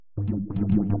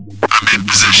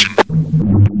Position.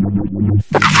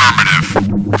 Affirmative.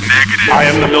 Negative. I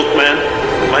am the milkman.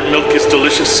 My milk is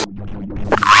delicious.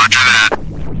 Roger that.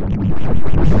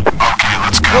 Okay,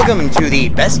 let's go. Welcome to the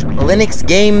Best Linux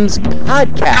Games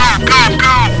Podcast.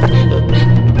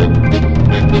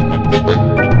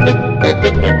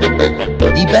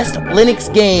 The best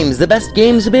Linux games, the best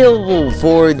games available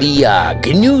for the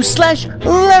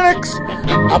GNU/Linux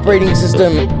operating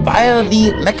system via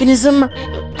the mechanism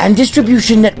and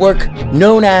distribution network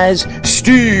known as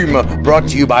Steam, brought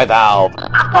to you by Valve.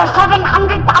 After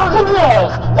 700,000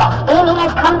 years, yes, gaming has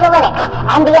come to Linux,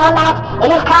 and beyond that, it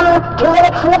has come to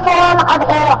Linux in the form of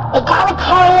an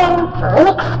egalitarian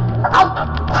Linux-like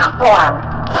platform,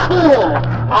 Steam,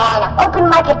 an open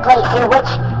marketplace in which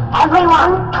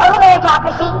everyone, total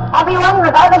meritocracy, everyone,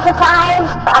 regardless of size,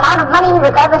 amount of money,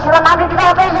 regardless of amount of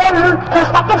developers, and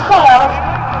prospective sales,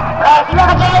 if you have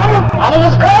a game, and it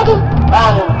is good,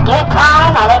 then give it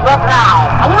time, and it will thrive,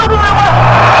 and you will be rewarded.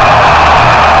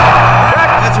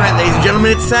 That's right, ladies and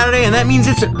gentlemen, it's Saturday, and that means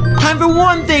it's time for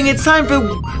one thing. It's time for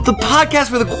the podcast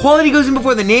where the quality goes in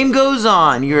before the name goes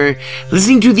on. You're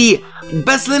listening to the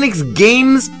Best Linux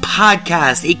Games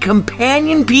Podcast, a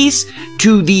companion piece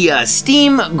to the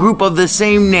Steam group of the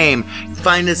same name.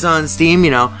 Find us on Steam,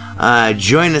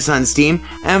 join us on Steam,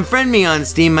 and friend me on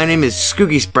Steam. My name is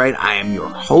Skooky Sprite. I am your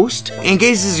host. In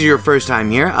case this is your first time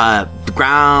here, the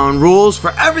ground rules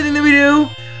for everything that we do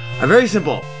are very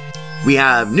simple. We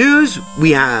have news, we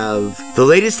have the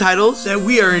latest titles that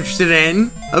we are interested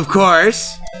in, of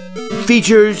course,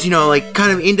 features,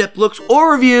 kind of in-depth looks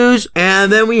or reviews,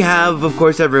 and then we have, of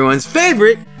course, everyone's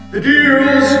favorite, the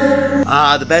deals!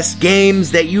 The best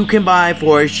games that you can buy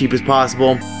for as cheap as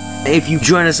possible. If you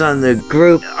join us on the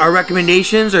group, our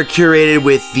recommendations are curated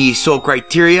with the sole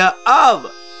criteria of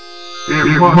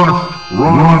it must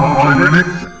run on Linux,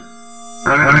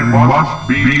 and it must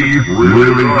be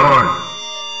really good.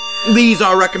 These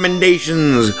are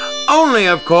recommendations only,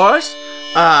 of course,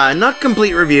 not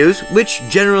complete reviews, which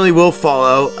generally will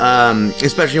follow,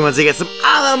 especially once they get some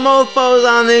other mofos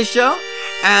on this show.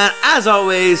 And as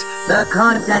always, the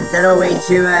content that awaits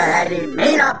you ahead, it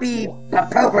may not be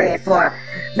appropriate for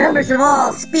members of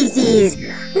all species,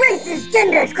 races,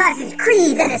 genders, classes,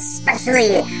 creeds, and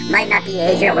especially might not be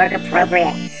age or work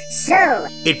appropriate. So,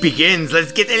 it begins.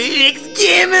 Let's get the Linux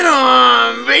gaming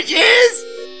on, bitches!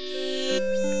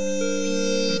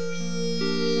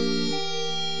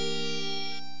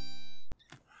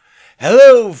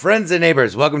 Hello, friends and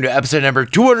neighbors. Welcome to episode number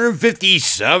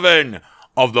 257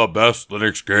 of the Best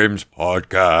Linux Games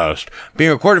Podcast, being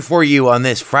recorded for you on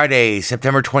this Friday,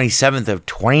 September 27th of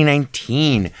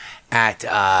 2019 at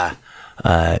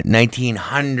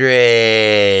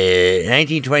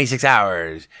 1926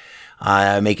 hours.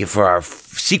 Make it for our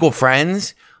sequel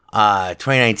friends,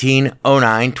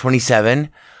 2019-09-27,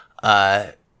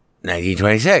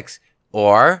 1926,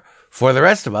 or for the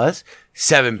rest of us,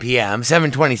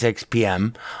 7:26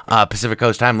 p.m. Pacific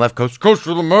Coast time, left coast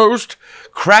for the most.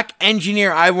 Crack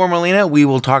engineer Ivor Molina, we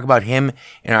will talk about him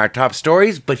in our top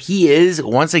stories, but he is,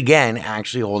 once again,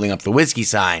 actually holding up the whiskey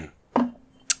sign.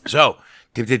 So,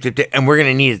 tip, and we're going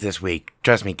to need it this week.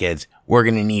 Trust me, kids, we're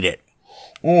going to need it.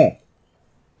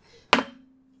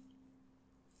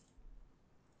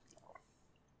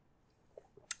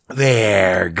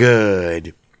 There,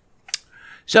 good.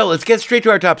 So, let's get straight to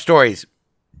our top stories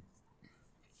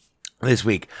this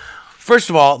week. First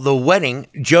of all, the wedding,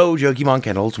 Jokey Mon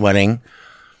Kendall's wedding,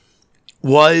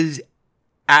 was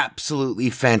absolutely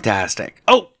fantastic.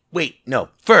 Oh, wait, no.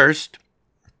 First,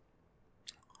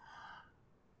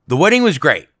 the wedding was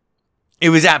great. It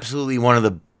was absolutely one of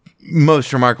the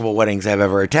most remarkable weddings I've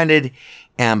ever attended,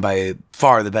 and by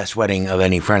far the best wedding of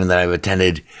any friend that I've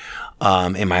attended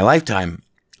in my lifetime.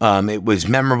 It was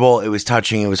memorable, it was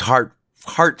touching, it was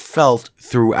heartfelt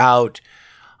throughout.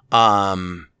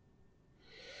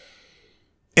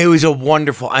 It was a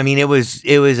wonderful, it was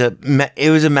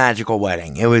a magical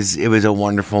wedding. It was a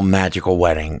wonderful, magical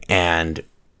wedding. And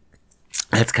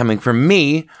that's coming from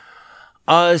me,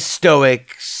 a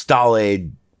stoic,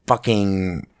 stolid,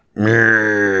 fucking,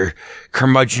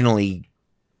 curmudgeonly,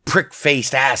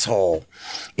 prick-faced asshole.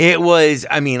 It was,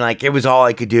 it was all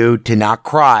I could do to not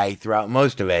cry throughout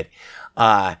most of it.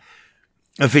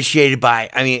 Officiated by,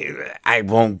 I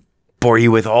won't bore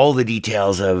you with all the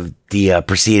details of the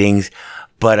proceedings,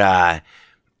 but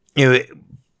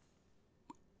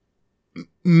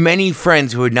many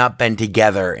friends who had not been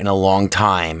together in a long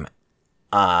time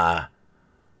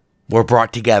were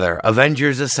brought together.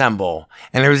 Avengers assemble.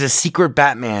 And there was a secret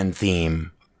Batman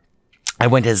theme. I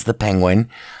went as the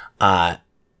Penguin.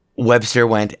 Webster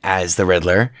went as the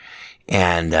Riddler.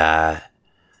 And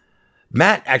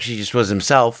Matt actually just was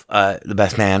himself, the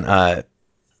best man,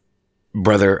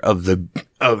 brother of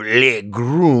Le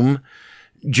Groom,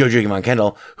 Jojo Jokimon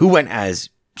Kendall, who went as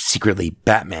secretly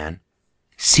Batman.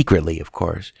 Secretly, of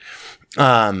course.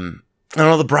 And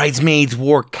all the bridesmaids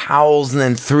wore cowls and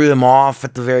then threw them off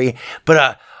at the very...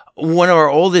 But one of our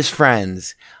oldest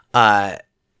friends, Jesse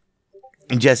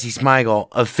Smigel,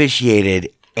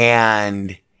 officiated,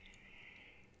 and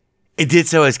it did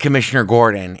so as Commissioner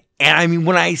Gordon. And I mean,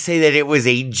 when I say that it was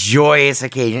a joyous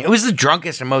occasion, it was the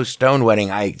drunkest and most stoned wedding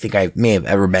I think I may have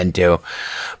ever been to.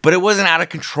 But it wasn't out of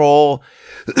control.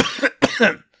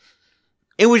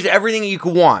 It was everything you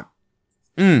could want.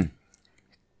 It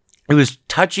was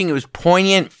touching. It was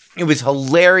poignant. It was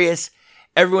hilarious.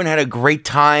 Everyone had a great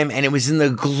time, and it was in the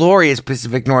glorious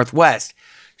Pacific Northwest.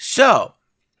 So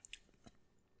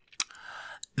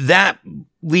that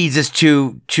leads us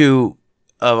to two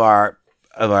of our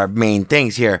main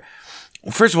things here.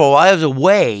 First of all, while I was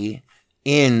away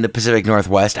in the Pacific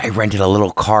Northwest, I rented a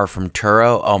little car from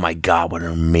Turo. Oh my God, what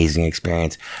an amazing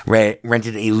experience.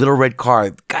 Rented a little red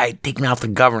car, guy taking out the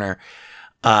governor,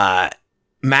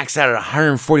 maxed out at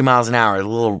 140 miles an hour, a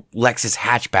little Lexus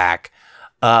hatchback,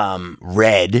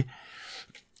 red.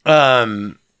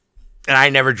 And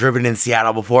I'd never driven in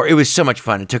Seattle before. It was so much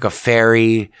fun. It took a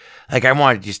ferry. Like, I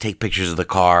wanted to just take pictures of the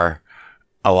car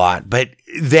a lot. But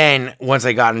then once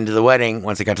I got into the wedding,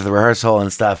 once I got to the rehearsal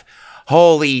and stuff,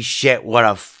 holy shit, what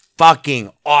a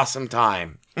fucking awesome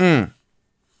time. And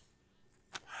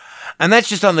that's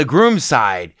just on the groom's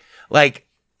side. Like,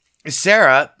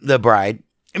 Sarah, the bride,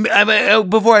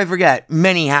 before I forget,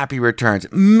 many happy returns.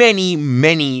 Many,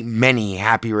 many, many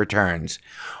happy returns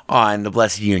on the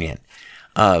Blessed Union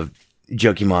of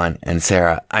Jokimon and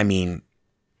Sarah. I mean,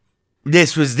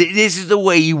 this is the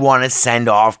way you want to send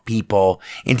off people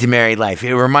into married life.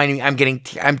 It reminded me, I'm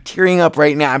tearing up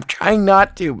right now. I'm trying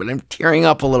not to, but I'm tearing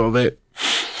up a little bit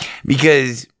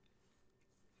because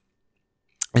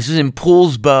this was in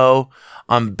Poulsbo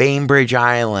on Bainbridge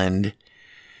Island,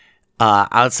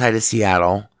 outside of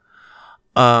Seattle.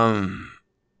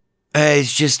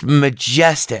 It's just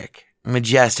majestic. You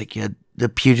had the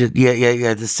Puget,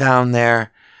 yeah, the sound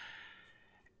there.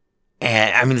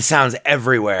 And I mean, the sound's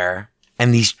everywhere.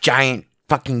 And these giant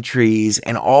fucking trees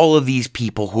and all of these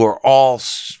people who are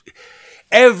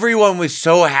everyone was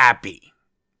so happy.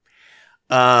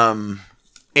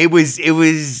 It was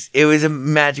a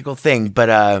magical thing, but,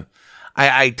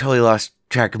 I totally lost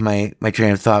track of my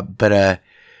train of thought, but,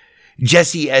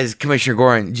 Jesse as Commissioner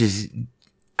Gordon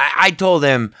I told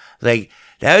him, like,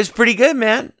 that was pretty good,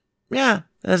 man. Yeah.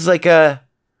 That was like give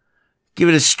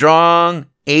it a strong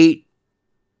 8,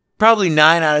 probably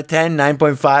 9 out of 10,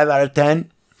 9.5 out of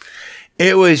 10.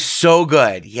 It was so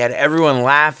good. He had everyone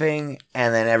laughing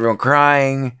and then everyone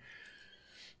crying.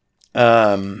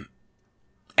 And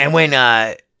when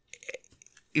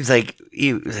he was like,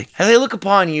 as I look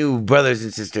upon you, brothers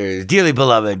and sisters, dearly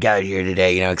beloved, gathered here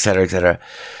today, et cetera, et cetera.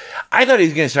 I thought he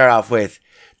was going to start off with,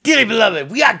 dearly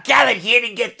beloved, we are gathered here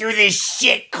to get through this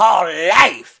shit called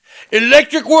life.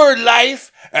 Electric word,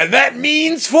 life, and that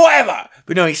means forever.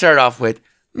 But no, he started off with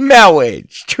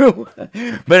marriage. True. But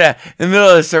in the middle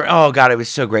of the sermon, oh God, it was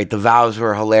so great. The vows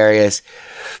were hilarious.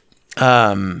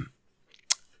 And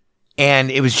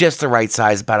it was just the right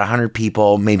size, about 100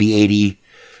 people, maybe 80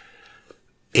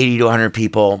 to 100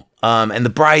 people. And the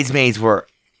bridesmaids were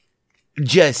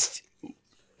just,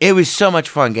 it was so much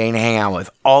fun getting to hang out with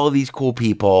all of these cool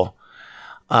people.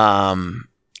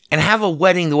 And have a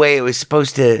wedding the way it was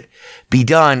supposed to be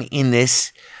done in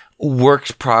this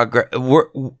WPA,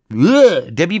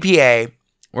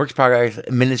 Works Progress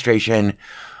Administration,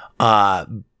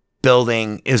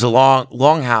 building. Is a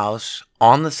long house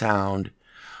on the Sound,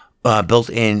 built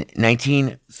in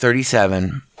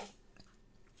 1937.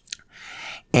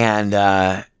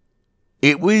 And,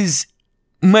 it was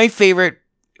my favorite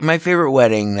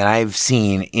wedding that I've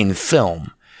seen in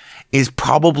film is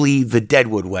probably the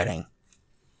Deadwood wedding.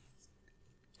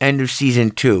 End of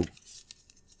season 2.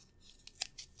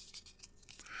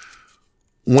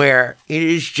 Where it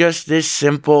is just this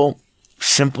simple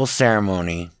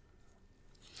ceremony.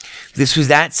 This was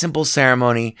that simple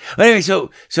ceremony. But anyway,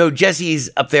 so Jesse's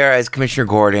up there as Commissioner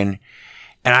Gordon,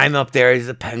 and I'm up there as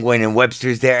the Penguin, and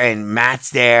Webster's there, and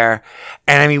Matt's there.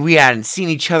 And I mean, we hadn't seen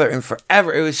each other in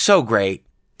forever. It was so great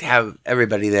to have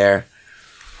everybody there.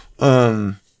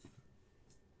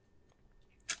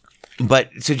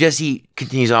 But so Jesse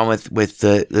continues on with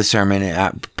the sermon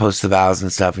and posts the vows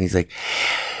and stuff, and he's like,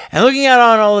 and looking out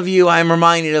on all of you, I'm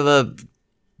reminded of a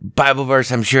Bible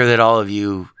verse I'm sure that all of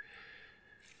you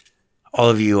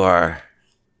are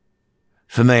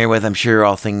familiar with. I'm sure you're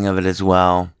all thinking of it as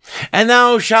well. And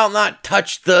thou shalt not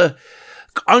touch the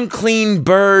unclean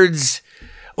birds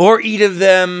or eat of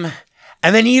them.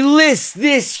 And then he lists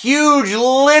this huge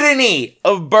litany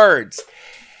of birds.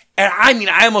 And I mean,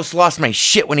 I almost lost my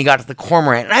shit when he got to the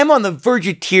cormorant. And I'm on the verge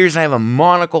of tears. And I have a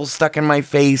monocle stuck in my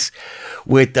face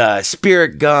with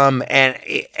spirit gum. And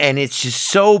it's just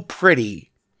so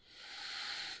pretty.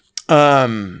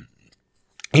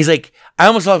 He's like, I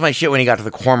almost lost my shit when he got to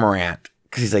the cormorant.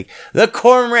 Because he's like, the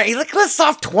cormorant. He's like, lists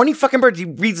off 20 fucking birds. He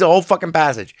reads the whole fucking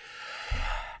passage.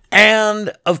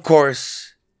 And, of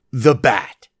course, the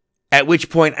bat. At which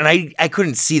point, and I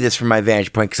couldn't see this from my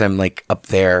vantage point because I'm like up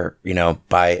there, you know,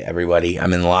 by everybody.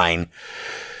 I'm in line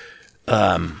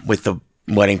with the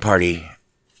wedding party.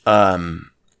 At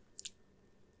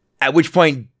which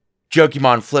point,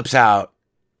 Jokimon flips out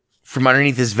from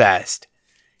underneath his vest,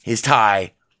 his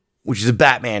tie, which is a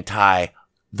Batman tie.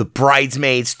 The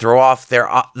bridesmaids throw off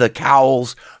the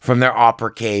cowls from their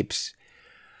opera capes.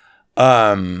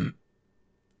 It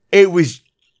was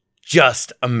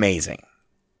just amazing.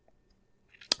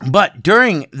 But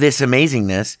during this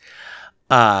amazingness,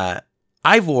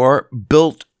 Ivor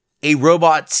built a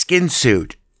robot skin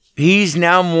suit. He's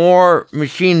now more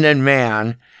machine than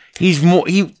man.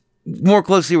 He more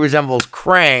closely resembles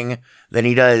Krang than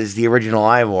he does the original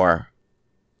Ivor.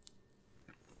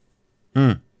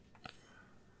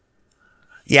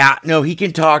 Yeah, no, he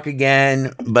can talk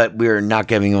again, but we're not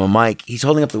giving him a mic. He's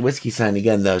holding up the whiskey sign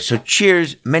again, though. So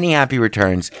cheers, many happy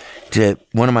returns to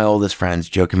one of my oldest friends,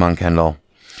 Jokimon Kendall.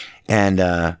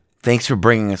 And thanks for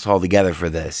bringing us all together for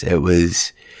this. It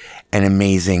was an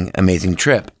amazing, amazing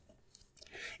trip.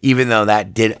 Even though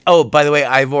that did... Oh, by the way,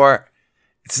 Ivor,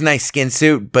 it's a nice skin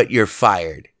suit, but you're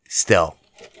fired still.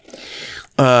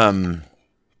 Yeah,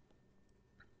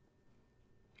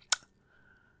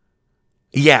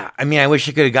 I mean, I wish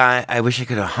I could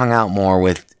have hung out more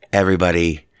with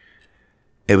everybody.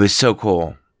 It was so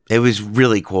cool. It was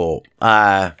really cool.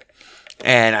 And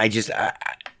I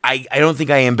don't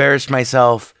think I embarrassed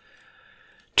myself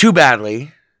too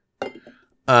badly.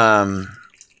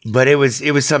 But it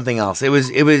was something else. It was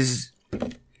the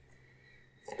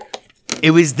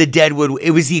Deadwood.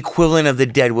 It was the equivalent of the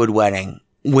Deadwood wedding,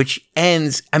 which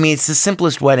ends. I mean, it's the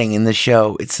simplest wedding in the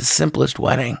show. It's the simplest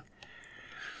wedding.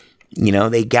 You know,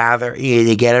 they get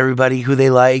everybody who they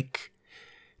like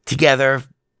together.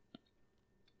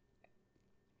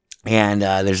 And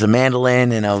there's a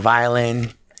mandolin and a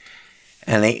violin.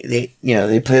 And they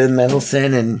play the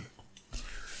medicine and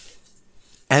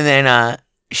then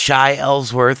Shy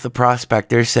Ellsworth, the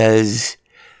prospector, says,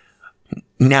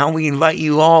 now we invite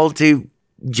you all to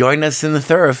join us in the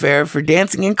thoroughfare for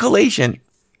dancing and collation.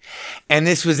 And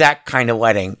this was that kind of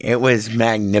wedding. It was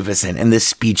magnificent. And the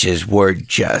speeches were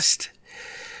just...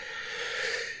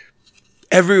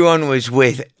 Everyone was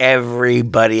with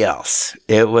everybody else.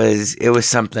 It was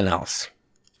something else.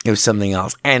 It was something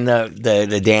else. And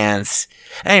the dance.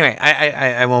 Anyway,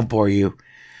 I won't bore you.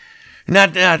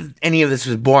 Not any of this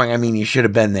was boring. I mean, you should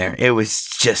have been there. It was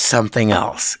just something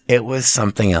else. It was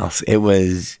something else. It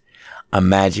was a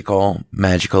magical,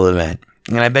 magical event.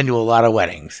 And I've been to a lot of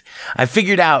weddings. I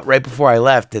figured out right before I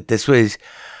left that this was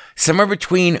somewhere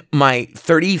between my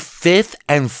 35th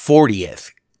and 40th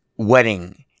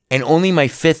wedding. And only my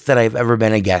 5th that I've ever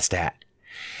been a guest at.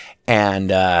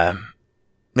 And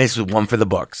this was one for the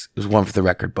books. It was one for the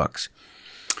record books.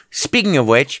 Speaking of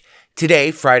which,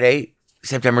 today, Friday,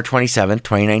 September 27th,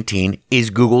 2019, is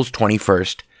Google's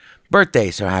 21st birthday.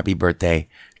 So happy birthday,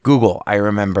 Google. I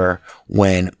remember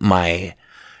when my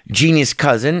genius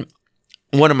cousin,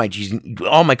 all my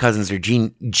cousins are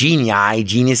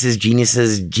geniuses,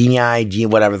 genii,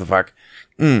 whatever the fuck.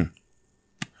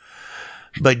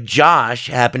 But Josh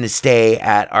happened to stay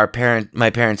at my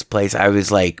parents' place. I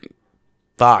was like,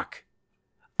 fuck.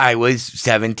 I was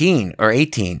 17 or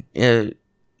 18.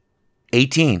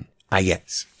 18, I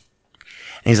guess.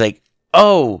 And he's like,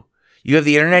 oh, you have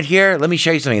the internet here? Let me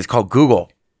show you something. It's called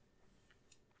Google.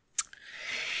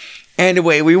 And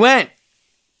away we went.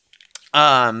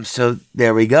 So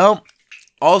there we go.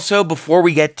 Also, before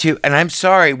we get to, and I'm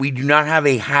sorry, we do not have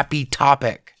a happy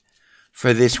topic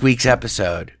for this week's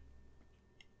episode.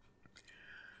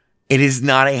 It is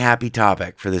not a happy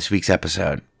topic for this week's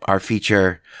episode. Our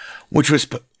feature, which was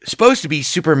supposed to be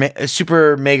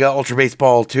Super Mega Ultra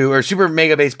Baseball 2 or Super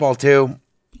Mega Baseball 2.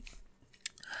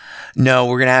 No,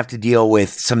 we're going to have to deal with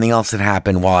something else that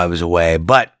happened while I was away.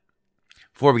 But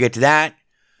before we get to that,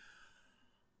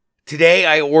 today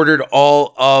I ordered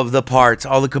all of the parts,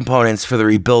 all the components for the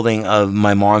rebuilding of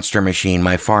my monster machine,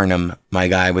 my Farnham, my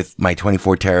guy with my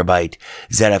 24 terabyte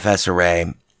ZFS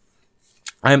array.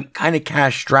 I'm kind of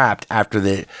cash strapped after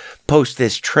the post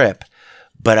this trip,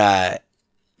 but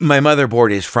my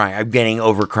motherboard is frying. I'm getting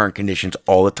overcurrent conditions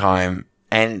all the time,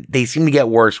 and they seem to get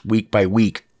worse week by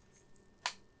week.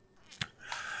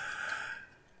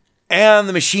 And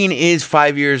the machine is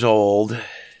 5 years old.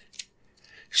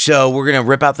 So we're going to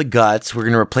rip out the guts. We're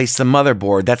going to replace the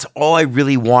motherboard. That's all I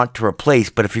really want to replace.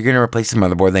 But if you're going to replace the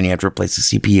motherboard, then you have to replace the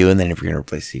CPU. And then if you're going to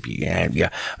replace the CPU, if you're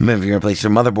going to replace the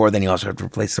motherboard, then you also have to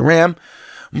replace the RAM.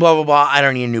 Blah, blah, blah. I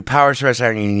don't need a new power source. I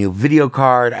don't need a new video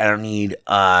card. I don't need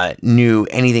new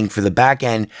anything for the back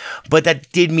end. But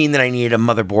that did mean that I needed a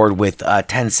motherboard with 10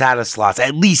 SATA slots,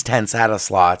 at least 10 SATA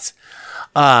slots.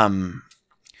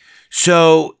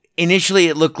 So initially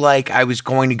it looked like I was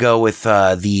going to go with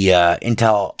the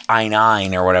Intel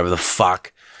i9 or whatever the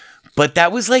fuck. But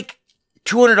that was like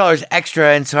 $200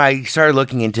 extra. And so I started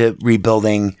looking into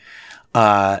rebuilding.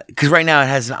 Because right now it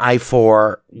has an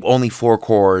i4, only 4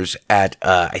 cores at,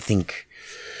 I think,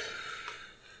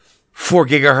 4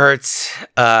 gigahertz.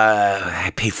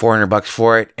 I paid $400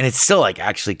 for it, and it's still like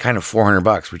actually kind of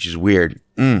 $400, which is weird.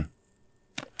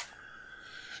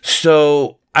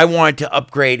 So I wanted to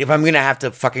upgrade. If I'm going to have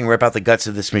to fucking rip out the guts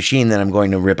of this machine, then I'm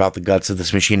going to rip out the guts of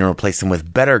this machine and replace them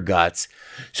with better guts.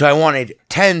 So I wanted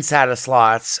 10 SATA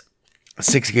slots,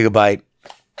 6 gigabyte.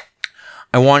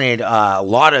 I wanted a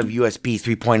lot of USB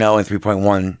 3.0 and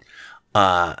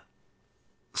 3.1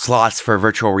 slots for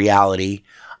virtual reality.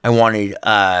 I wanted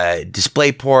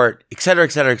DisplayPort, etc.,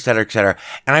 etc., etc., etc.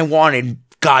 And I wanted,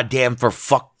 goddamn, for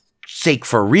fuck's sake,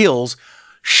 for reals,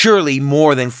 surely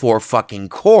more than 4 fucking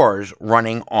cores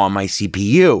running on my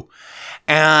CPU.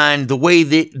 And the way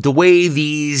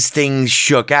these things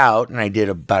shook out, and I did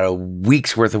about a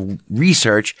week's worth of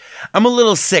research, I'm a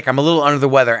little sick. I'm a little under the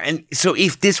weather. And so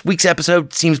if this week's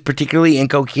episode seems particularly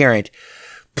incoherent,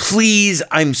 please,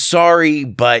 I'm sorry,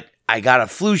 but I got a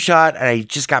flu shot and I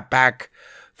just got back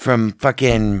from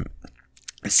fucking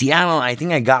Seattle. I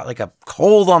think I got like a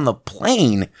cold on the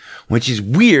plane, which is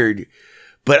weird,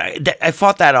 but I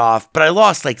fought that off, but I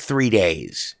lost like 3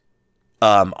 days.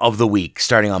 Of the week,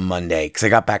 starting on Monday, because I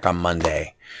got back on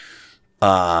Monday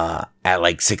at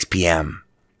like 6 p.m.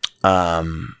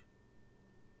 But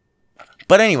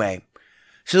anyway,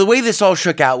 so the way this all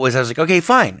shook out was I was like, okay,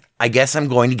 fine. I guess I'm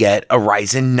going to get a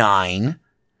Ryzen 9,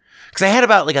 because I had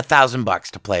about like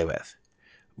 $1,000 to play with,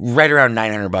 right around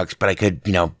 $900, but I could,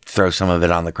 throw some of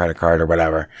it on the credit card or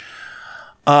whatever.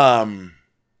 I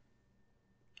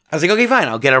was like, okay, fine.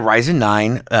 I'll get a Ryzen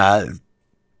 9,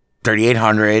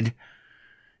 3800.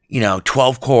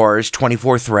 12 cores,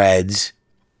 24 threads,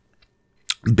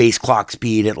 base clock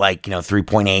speed at like,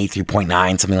 3.8,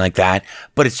 3.9, something like that.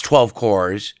 But it's 12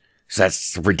 cores. So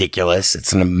that's ridiculous.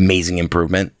 It's an amazing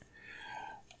improvement.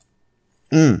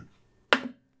 And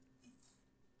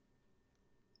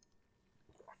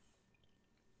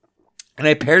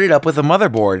I paired it up with a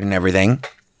motherboard and everything.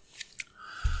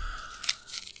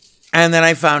 And then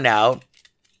I found out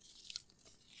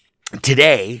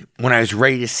today, when I was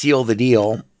ready to seal the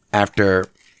deal, after,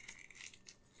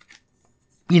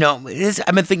 I've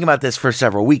been thinking about this for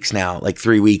several weeks now, like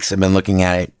 3 weeks. I've been looking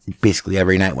at it basically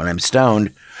every night when I'm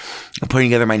stoned. I'm putting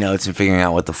together my notes and figuring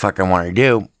out what the fuck I want to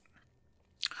do.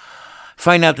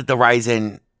 Find out that the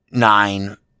Ryzen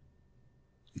 9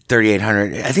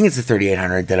 3800, I think it's the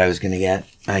 3800 that I was going to get.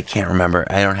 I can't remember.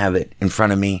 I don't have it in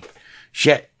front of me.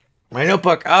 Shit. My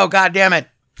notebook. Oh, God damn it.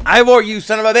 Ivor, you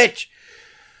son of a bitch.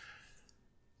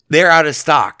 They're out of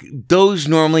stock. Those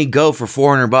normally go for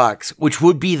 $400, which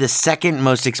would be the second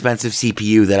most expensive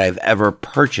CPU that I've ever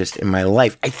purchased in my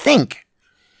life. I think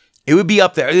it would be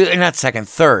up there. Not second,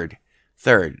 third.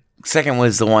 Second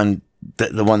was the one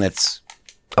that's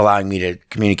allowing me to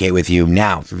communicate with you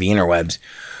now through the interwebs.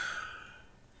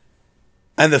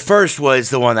 And the first was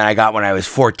the one that I got when I was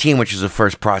 14, which was the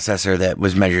first processor that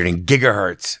was measured in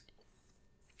gigahertz.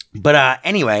 But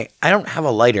anyway, I don't have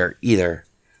a lighter either.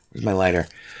 Where's my lighter?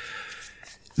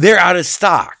 They're out of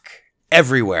stock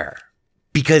everywhere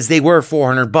because they were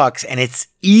 $400 and it's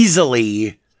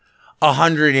easily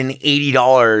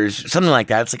 $180, something like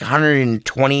that. It's like $120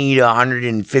 to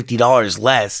 $150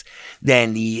 less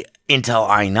than the Intel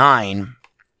i9.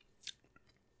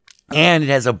 And it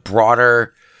has a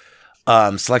broader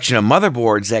selection of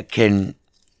motherboards that can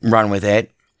run with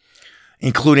it,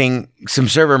 including some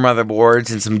server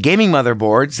motherboards and some gaming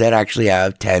motherboards that actually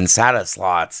have 10 SATA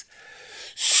slots.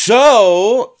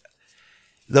 So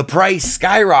the price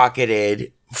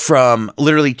skyrocketed from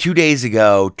literally 2 days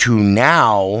ago to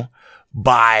now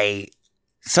by,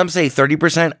 some say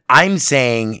 30%. I'm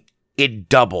saying it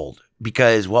doubled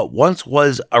because what once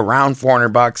was around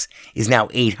 $400 is now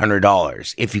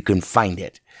 $800 if you can find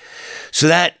it. So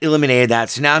that eliminated that.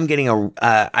 So now I'm getting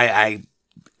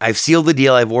I've sealed the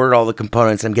deal. I've ordered all the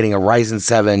components. I'm getting a Ryzen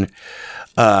 7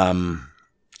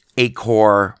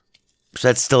 8-core. So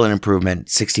that's still an improvement.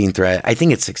 16 thread. I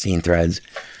think it's 16 threads.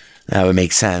 That would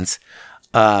make sense.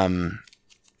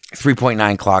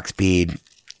 3.9 clock speed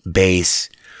base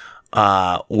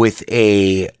with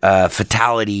a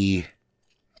Fatality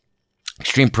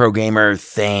Extreme Pro Gamer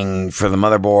thing for the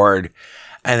motherboard,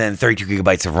 and then 32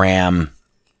 gigabytes of RAM,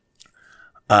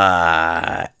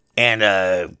 and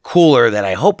a cooler that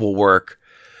I hope will work.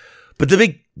 But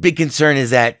the big concern is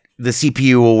that the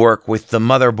CPU will work with the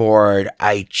motherboard.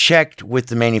 I checked with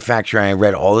the manufacturer and I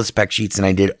read all the spec sheets and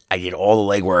I did all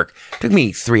the legwork. It took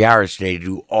me 3 hours today to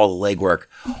do all the legwork.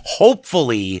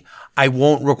 Hopefully, I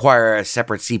won't require a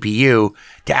separate CPU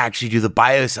to actually do the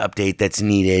BIOS update that's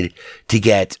needed to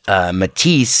get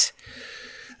Matisse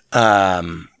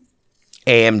AMD,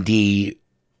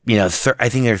 I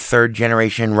think they're third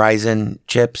generation Ryzen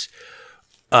chips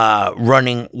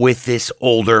running with this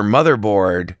older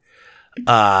motherboard.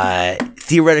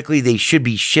 Theoretically, they should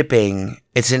be shipping.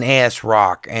 It's an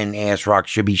ASRock, and ASRock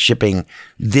should be shipping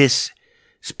this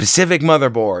specific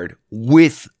motherboard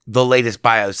with the latest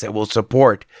BIOS that will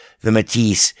support the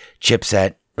Matisse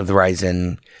chipset of the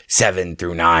Ryzen 7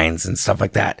 through 9s and stuff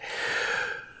like that.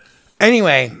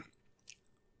 Anyway,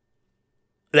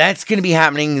 that's going to be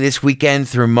happening this weekend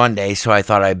through Monday, so I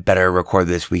thought I'd better record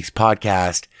this week's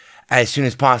podcast as soon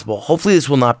as possible. Hopefully this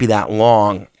will not be that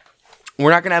long.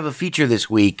 We're not going to have a feature this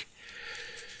week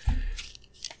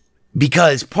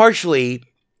because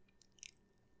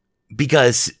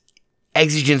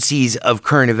exigencies of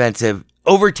current events have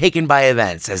overtaken by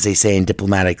events, as they say in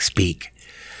diplomatic speak.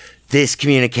 This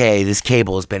communique, this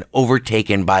cable has been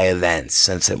overtaken by events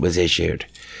since it was issued.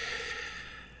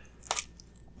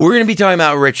 We're going to be talking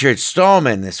about Richard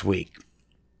Stallman this week.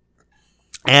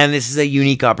 And this is a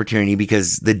unique opportunity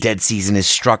because the dead season is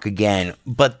struck again.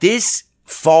 But this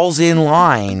falls in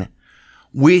line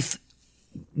with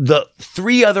the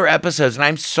 3 other episodes. And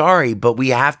I'm sorry, but we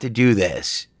have to do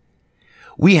this.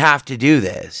 Because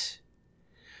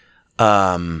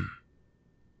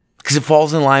it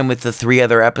falls in line with the 3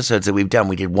 other episodes that we've done.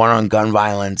 We did one on gun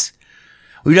violence.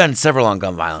 We've done several on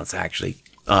gun violence, actually,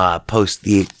 post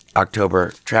the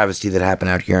October travesty that happened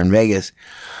out here in Vegas.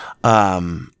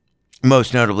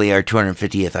 Most notably, our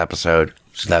 250th episode.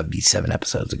 So that would be 7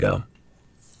 episodes ago.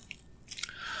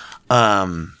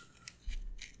 And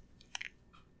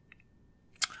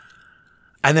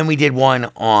then we did one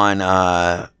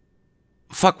on,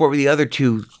 what were the other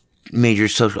 2 major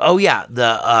social? Oh yeah,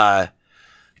 the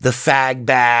fag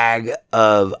bag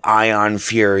of Ion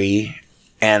Fury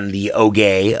and the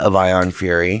Ogay of Ion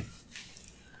Fury,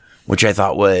 which I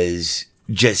thought was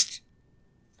just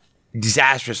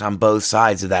disastrous on both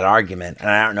sides of that argument. And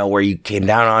I don't know where you came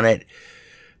down on it,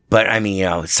 but I mean,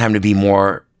 it's time to be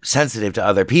more sensitive to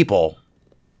other people.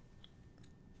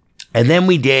 And then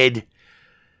we did,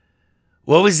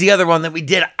 what was the other one that we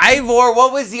did? Ivor,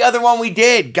 what was the other one we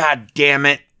did? God damn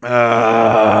it.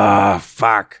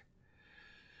 Fuck.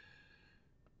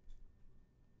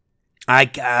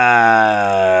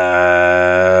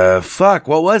 Fuck,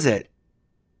 what was it?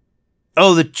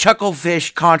 Oh, the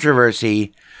Chucklefish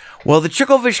controversy. Well, the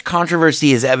Chucklefish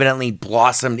controversy has evidently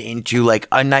blossomed into like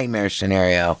a nightmare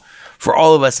scenario for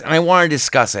all of us, and I want to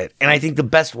discuss it. And I think the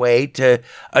best way to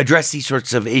address these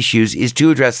sorts of issues is to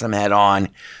address them head on.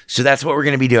 So that's what we're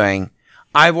going to be doing.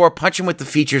 Ivor, punch him with the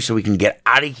feature so we can get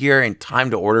out of here in time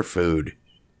to order food.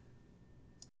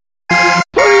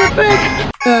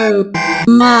 Oh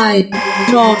my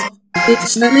god,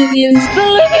 it's Meridian's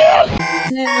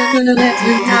Never gonna let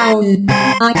you down.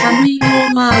 I can read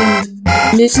your mind.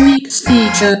 This week's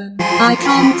feature. I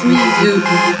can't read you.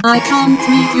 I can't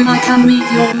read you. I can read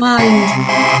your mind.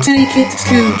 Take it,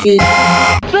 Spooky.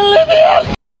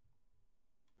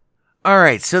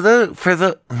 Alright, so for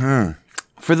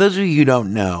those of you who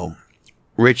don't know,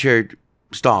 Richard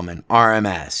Stallman,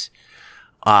 RMS,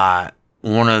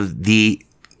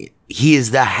 he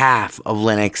is the half of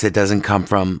Linux that doesn't come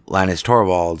from Linus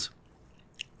Torvalds.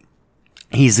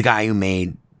 He's the guy who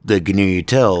made the GNU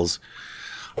Utils.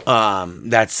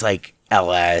 That's like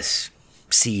LS,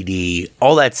 CD,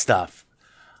 all that stuff.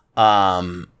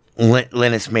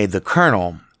 Linus made the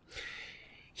kernel.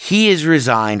 He is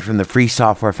resigned from the Free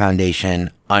Software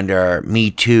Foundation under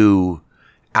Me Too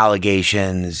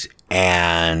allegations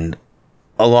and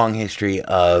a long history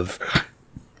of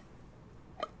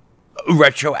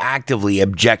retroactively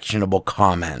objectionable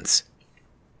comments.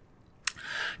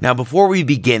 Now, before we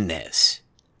begin this,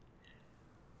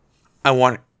 I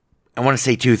want to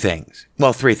say two things.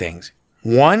 Well, three things.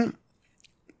 One,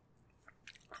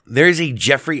 there is a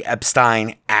Jeffrey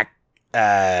Epstein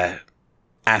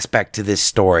aspect to this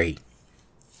story.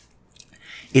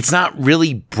 It's not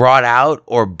really brought out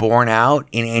or borne out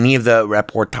in any of the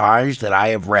reportage that I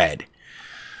have read.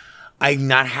 I've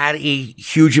not had a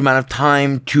huge amount of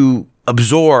time to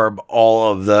absorb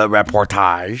all of the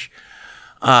reportage.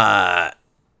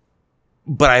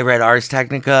 But I read Ars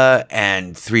Technica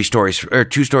and two stories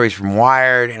from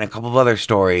Wired and a couple of other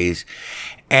stories.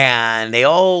 And they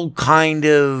all kind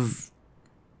of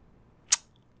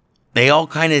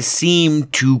seem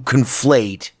to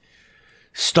conflate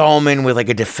Stallman with like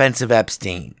a defensive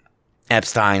Epstein,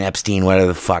 whatever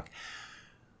the fuck.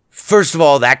 First of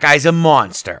all, that guy's a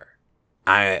monster.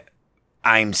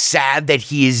 I'm sad that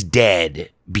he is dead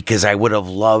because I would have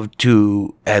loved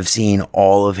to have seen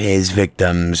all of his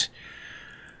victims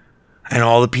and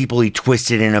all the people he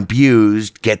twisted and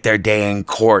abused get their day in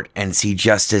court and see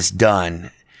justice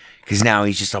done. Because now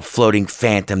he's just a floating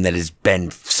phantom that has been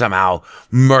somehow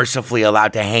mercifully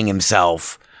allowed to hang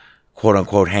himself. Quote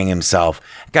unquote, hang himself.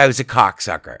 Guy was a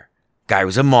cocksucker. Guy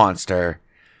was a monster.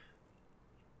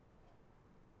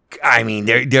 I mean,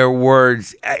 their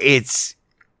words, I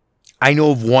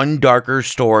know of one darker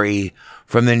story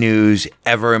from the news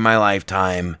ever in my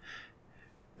lifetime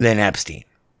than Epstein.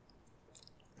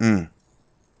 And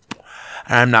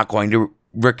I'm not going to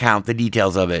recount the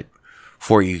details of it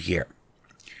for you here.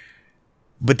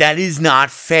 But that is not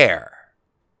fair.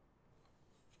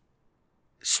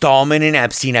 Stallman and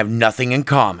Epstein have nothing in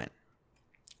common.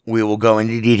 We will go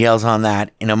into details on that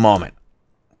in a moment.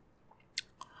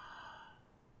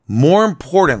 More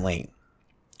importantly,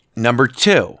 number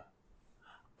two,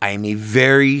 I am a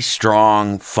very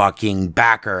strong fucking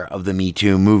backer of the Me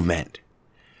Too movement.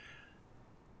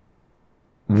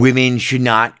 Women should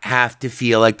not have to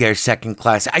feel like they're second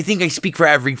class. I think I speak for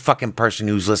every fucking person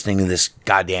who's listening to this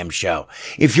goddamn show.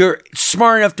 If you're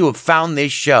smart enough to have found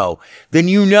this show, then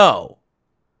you know.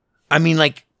 I mean,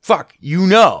 like, fuck, you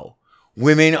know.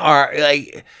 Women are,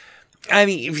 like, I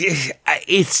mean,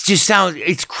 it's just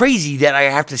it's crazy that I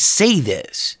have to say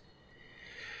this.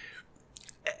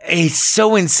 It's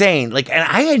so insane. Like, and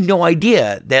I had no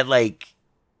idea that, like,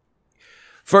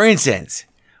 for instance,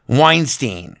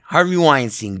 Harvey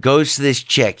Weinstein goes to this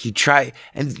chick. He tried,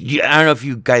 and I don't know if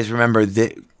you guys remember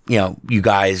that, you know, you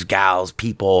guys, gals,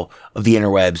 people of the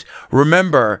interwebs,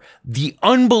 remember the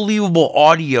unbelievable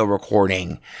audio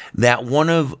recording that one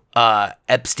of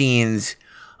Weinstein's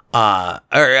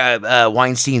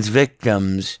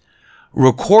victims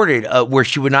recorded, where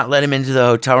she would not let him into the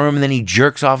hotel room, and then he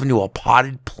jerks off into a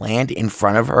potted plant in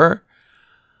front of her.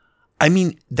 I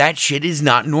mean, that shit is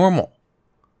not normal.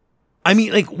 I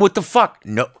mean, like, what the fuck?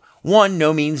 No. One,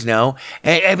 no means no.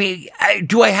 I mean,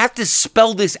 do I have to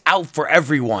spell this out for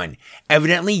everyone?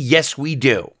 Evidently, yes, we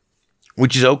do,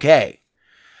 which is okay.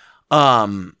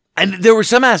 And there were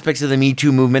some aspects of the Me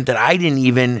Too movement that I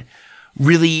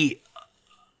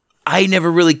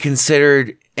never really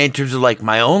considered in terms of like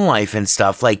my own life and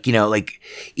stuff. Like, you know, like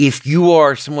if you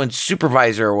are someone's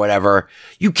supervisor or whatever,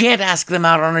 you can't ask them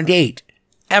out on a date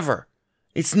ever.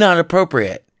 It's not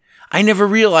appropriate. I never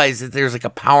realized that there's like a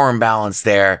power imbalance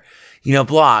there, you know,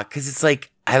 blah, because it's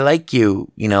like, I like you,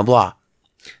 you know, blah.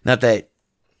 Not that,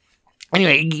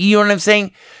 anyway, you know what I'm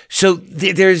saying? So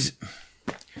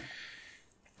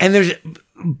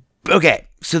okay,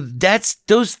 so those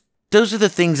are the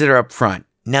things that are up front.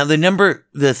 Now,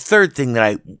 the third thing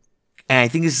that I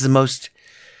think this is the most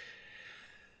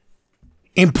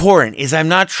important, is I'm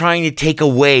not trying to take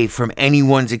away from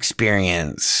anyone's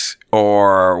experience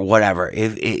or whatever.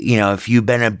 If you've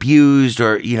been abused,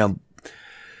 or, you know,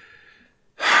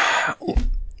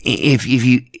 if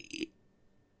you,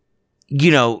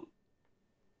 you know,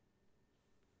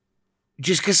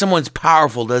 just because someone's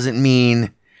powerful doesn't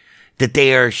mean that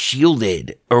they are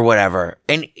shielded or whatever.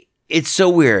 And it's so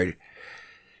weird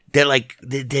that, like,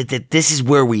 that this is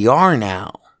where we are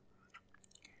now.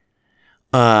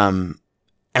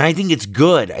 And I think it's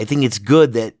good. I think it's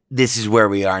good that this is where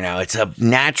we are now. It's a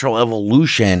natural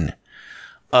evolution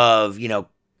of, you know,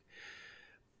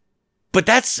 but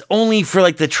that's only for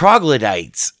like the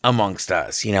troglodytes amongst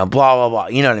us, you know, blah, blah, blah.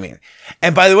 You know what I mean?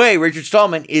 And by the way, Richard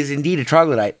Stallman is indeed a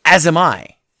troglodyte, as am I.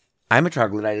 I'm a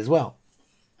troglodyte as well.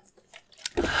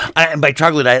 And by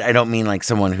troglodyte, I don't mean like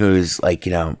someone who's like,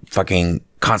 you know, fucking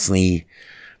constantly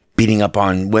beating up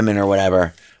on women or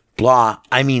whatever, blah.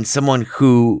 I mean someone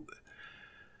who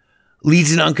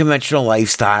leads an unconventional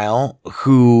lifestyle,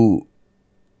 who,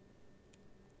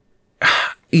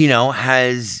 you know,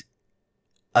 has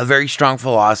a very strong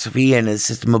philosophy and a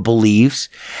system of beliefs,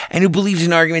 and who believes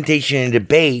in argumentation and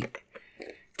debate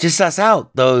to suss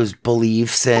out those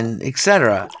beliefs and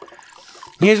etc.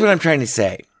 Here's what I'm trying to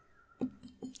say.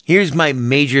 Here's my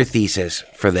major thesis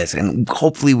for this, and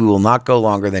hopefully we will not go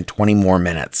longer than 20 more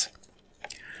minutes.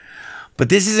 But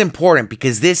this is important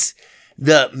because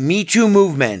the Me Too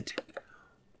movement,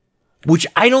 which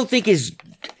I don't think is,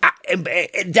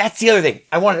 that's the other thing.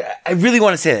 I really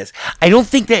want to say this. I don't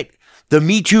think that the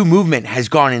Me Too movement has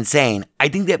gone insane. I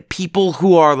think that people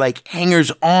who are like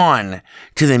hangers on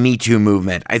to the Me Too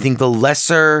movement, I think the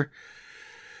lesser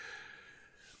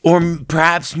or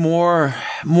perhaps more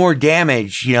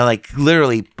damage, like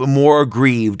literally more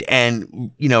aggrieved,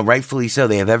 and, rightfully so.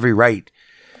 They have every right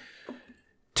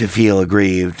to feel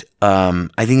aggrieved. I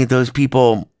think that those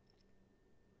people,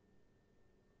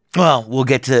 well, we'll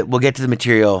get to the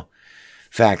material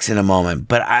facts in a moment,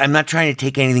 but I'm not trying to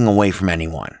take anything away from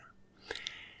anyone.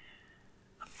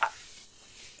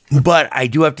 But I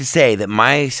do have to say that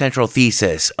my central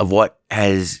thesis of what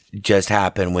has just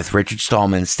happened with Richard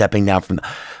Stallman stepping down from,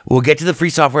 we'll get to the Free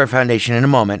Software Foundation in a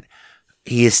moment.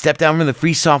 He has stepped down from the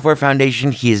Free Software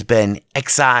Foundation. He has been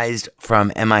excised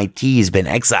from MIT. He's been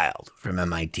exiled from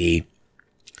MIT,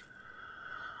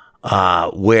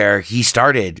 where he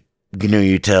started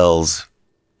GNU Utils.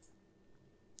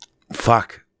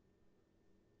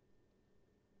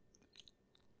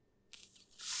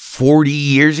 40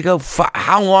 years ago?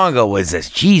 How long ago was this?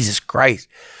 Jesus Christ.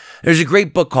 There's a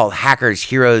great book called Hackers,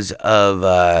 Heroes of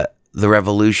the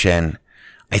Revolution.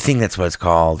 I think that's what it's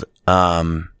called.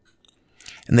 And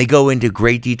they go into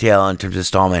great detail in terms of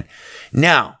Stallman.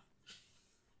 Now,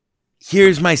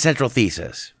 here's my central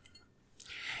thesis.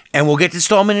 And we'll get to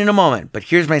Stallman in a moment, but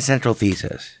here's my central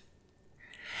thesis.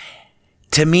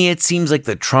 To me, it seems like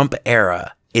the Trump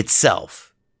era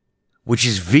itself, which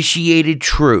has vitiated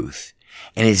truth,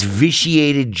 and has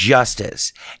vitiated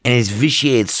justice, and has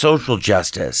vitiated social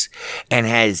justice, and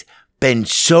has been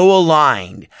so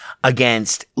aligned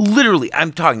against, literally,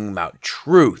 I'm talking about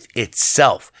truth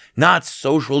itself, not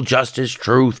social justice,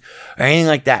 truth, or anything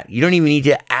like that. You don't even need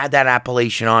to add that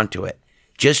appellation onto it.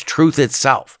 Just truth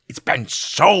itself. It's been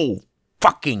so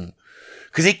fucking,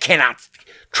 because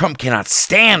Trump cannot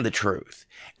stand the truth.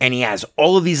 And he has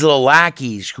all of these little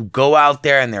lackeys who go out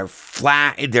there and they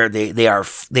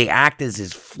act as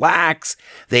his flacks,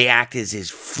 they act as his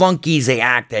flunkies, they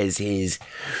act as his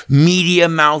media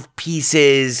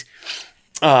mouthpieces,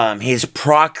 his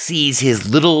proxies, his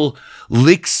little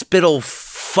lick-spittle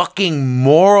fucking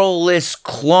moralless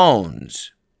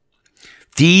clones.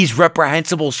 These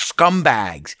reprehensible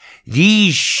scumbags,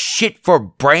 these shit for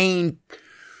brain.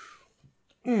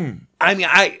 I'm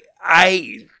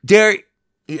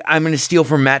going to steal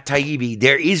from Matt Taibbi.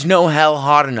 There is no hell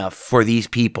hot enough for these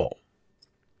people.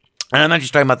 And I'm not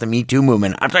just talking about the Me Too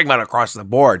movement. I'm talking about across the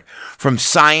board. From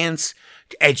science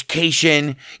to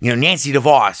education, Nancy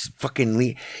DeVos,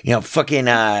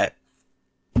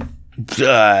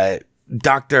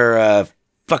 Dr.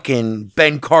 fucking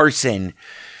Ben Carson.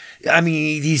 I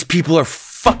mean, these people are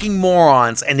fucking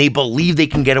morons, and they believe they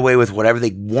can get away with whatever they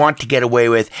want to get away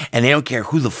with, and they don't care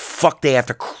who the fuck they have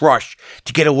to crush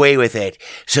to get away with it,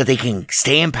 so they can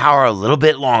stay in power a little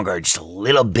bit longer, just a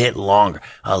little bit longer.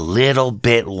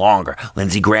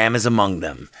 Lindsey Graham is among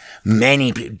them.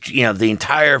 Many, the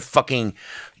entire fucking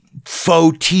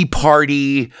faux Tea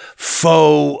Party,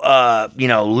 faux,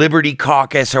 Liberty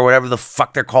Caucus, or whatever the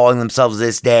fuck they're calling themselves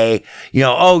this day.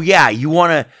 You're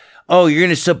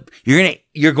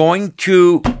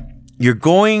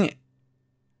going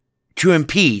to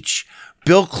impeach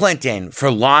Bill Clinton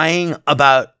for lying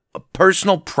about a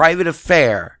personal private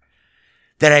affair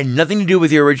that had nothing to do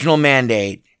with the original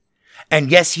mandate.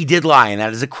 And yes, he did lie, and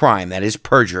that is a crime. That is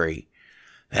perjury.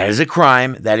 That is a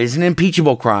crime. That is an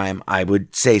impeachable crime. I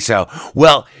would say so.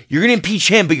 Well, you're going to impeach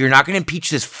him, but you're not going to impeach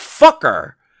this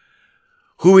fucker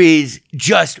who is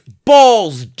just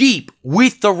balls deep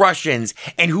with the Russians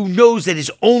and who knows that his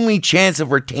only chance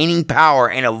of retaining power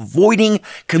and avoiding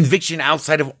conviction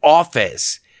outside of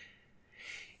office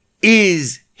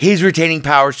is his retaining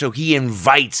power. So he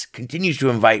continues to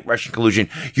invite Russian collusion.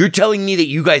 You're telling me that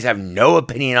you guys have no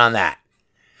opinion on that?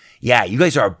 Yeah, you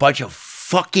guys are a bunch of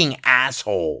fucking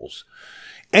assholes.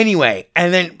 Anyway,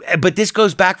 but this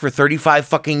goes back for 35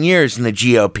 fucking years in the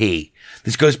GOP.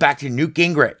 This goes back to Newt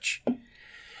Gingrich.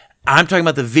 I'm talking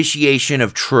about the vitiation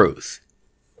of truth,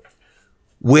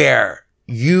 where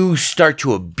you start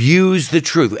to abuse the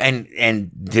truth.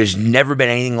 And there's never been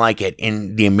anything like it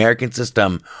in the American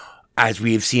system, as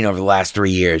we have seen over the last 3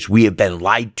 years. We have been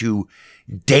lied to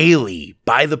daily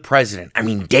by the president. I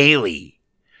mean, daily,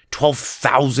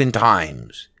 12,000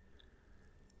 times.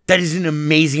 That is an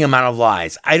amazing amount of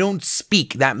lies. I don't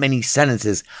speak that many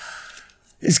sentences.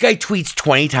 This guy tweets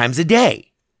 20 times a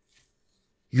day.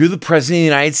 You're the president of the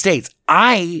United States.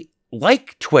 I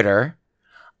like Twitter.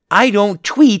 I don't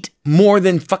tweet more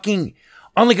than fucking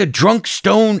on like a drunk,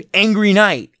 stoned, angry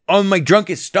night. On my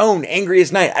drunkest, stoned,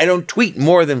 angriest night, I don't tweet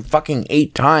more than fucking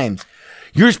 8 times.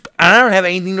 I don't have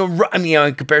anything to,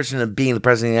 in comparison to being the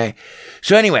president of the United States.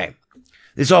 So anyway,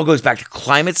 this all goes back to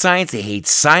climate science. They hate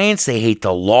science. They hate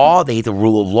the law. They hate the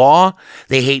rule of law.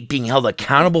 They hate being held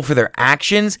accountable for their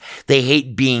actions. They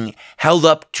hate being held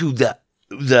up to the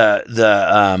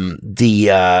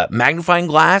magnifying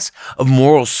glass of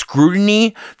moral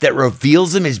scrutiny that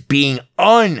reveals them as being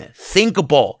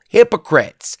unthinkable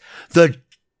hypocrites. The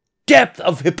depth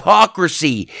of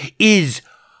hypocrisy is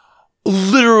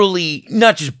literally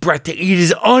not just breathtaking, it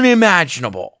is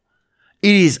unimaginable.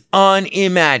 It is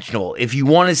unimaginable. If you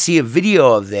want to see a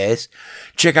video of this,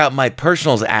 check out my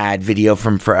personals ad video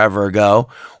from forever ago,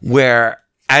 where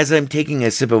as I'm taking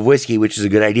a sip of whiskey, which is a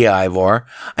good idea, Ivor,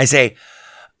 I say,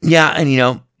 yeah,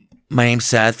 and my name's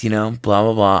Seth, blah,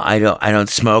 blah, blah. I don't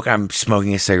smoke. I'm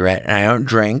smoking a cigarette, and I don't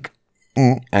drink.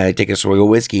 I take a swig of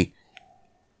whiskey.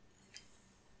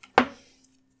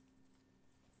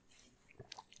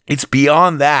 It's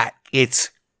beyond that.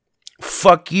 It's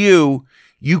fuck you.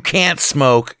 You can't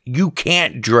smoke. You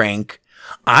can't drink.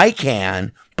 I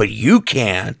can, but you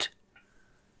can't.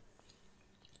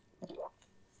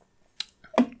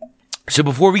 So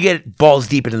before we get balls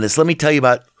deep into this, let me tell you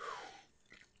about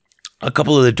a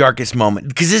couple of the darkest moments,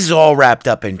 because this is all wrapped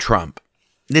up in Trump.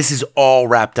 This is all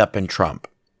wrapped up in Trump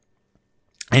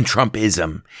and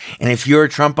Trumpism. And if you're a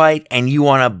Trumpite and you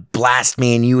want to blast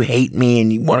me and you hate me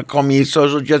and you want to call me a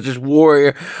social justice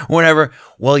warrior, whatever,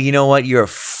 well, you know what? You're a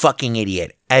fucking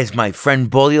idiot. As my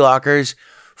friend Bullylockers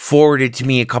forwarded to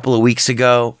me a couple of weeks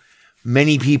ago,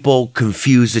 many people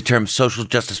confuse the term social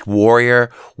justice warrior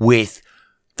with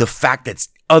the fact that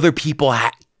other people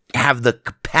have the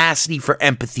capacity for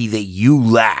empathy that you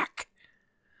lack.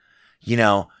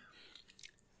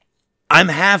 I'm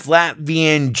half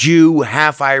Latvian Jew,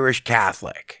 half Irish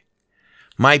Catholic.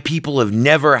 My people have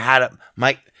never had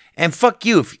and fuck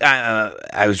you if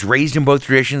I was raised in both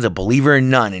traditions, a believer in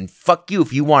none, and fuck you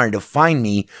if you wanted to find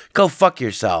me, go fuck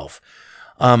yourself.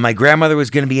 My grandmother was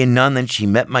going to be a nun, then she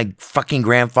met my fucking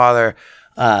grandfather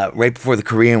right before the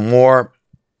Korean War.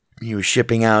 He was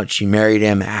shipping out, she married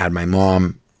him, had my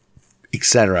mom,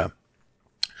 etc.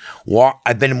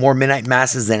 I've been to more midnight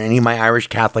masses than any of my Irish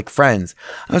Catholic friends.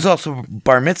 I was also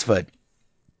bar mitzvahed.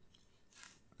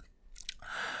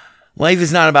 Life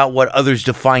is not about what others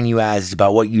define you as, it's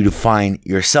about what you define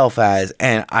yourself as.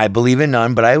 And I believe in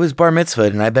none, but I was bar mitzvahed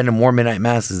and I've been to more midnight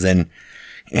masses than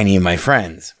any of my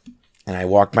friends. And I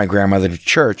walked my grandmother to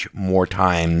church more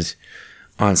times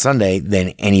on Sunday than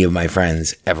any of my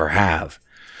friends ever have.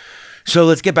 So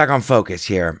let's get back on focus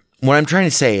here. What I'm trying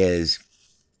to say is,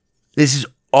 this is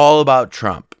all about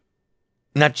Trump.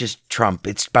 Not just Trump,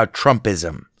 it's about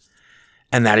Trumpism.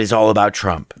 And that is all about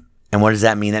Trump. And what does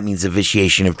that mean? That means the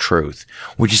vitiation of truth,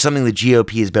 which is something the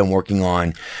GOP has been working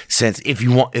on since. If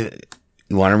you want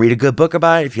to read a good book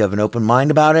about it, if you have an open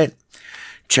mind about it,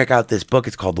 check out this book.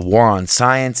 It's called The War on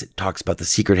Science. It talks about the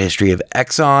secret history of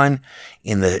Exxon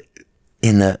in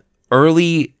the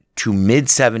early to mid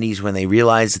 70s when they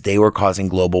realized that they were causing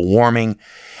global warming,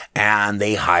 and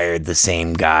they hired the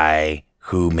same guy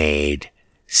who made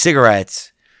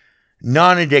cigarettes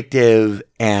non-addictive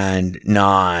and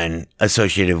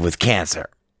non-associated with cancer.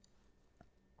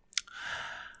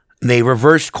 They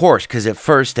reversed course because at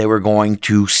first they were going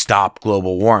to stop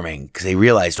global warming because they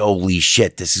realized, holy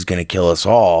shit, this is going to kill us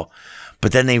all.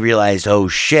 But then they realized, oh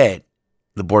shit,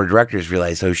 the board of directors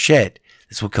realized, oh shit,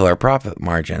 this will kill our profit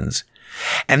margins.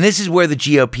 And this is where the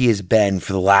GOP has been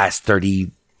for the last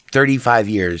 35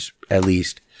 years at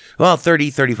least. Well,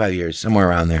 35 years, somewhere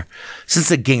around there, since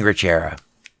the Gingrich era.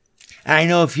 And I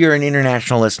know if you're an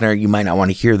international listener, you might not want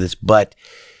to hear this, but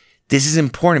this is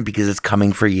important because it's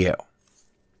coming for you.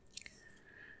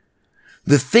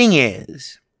 The thing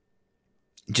is,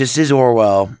 just as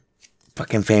Orwell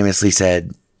fucking famously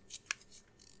said,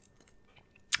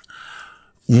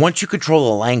 once you control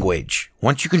the language,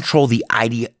 once you control the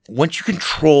idea, once you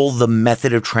control the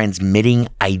method of transmitting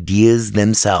ideas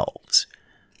themselves.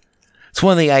 It's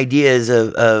one of the ideas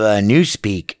of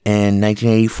Newspeak in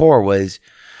 1984 was,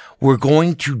 we're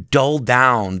going to dull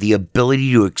down the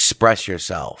ability to express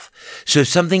yourself. So if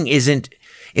something is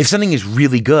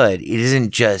really good, it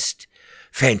isn't just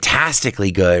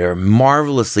fantastically good or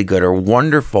marvelously good or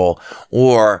wonderful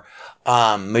or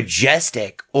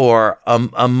majestic or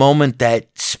a moment that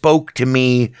spoke to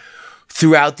me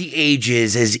throughout the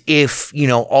ages as if,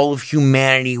 all of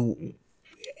humanity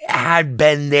had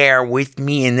been there with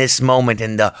me in this moment,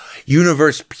 and the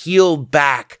universe peeled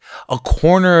back a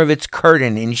corner of its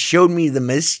curtain and showed me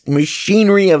the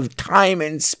machinery of time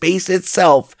and space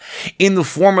itself in the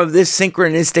form of this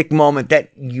synchronistic moment that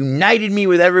united me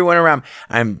with everyone around.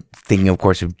 I'm thinking, of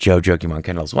course, of JoJo Pokemon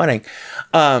Kendall's wedding,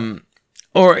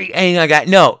 or anything like that.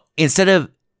 No, instead of,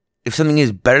 if something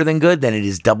is better than good, then it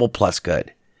is double plus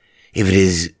good. If it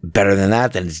is better than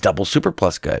that, then it's double super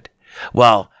plus good.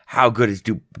 Well, how good is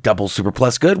double super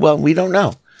plus good? Well, we don't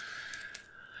know.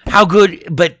 How good,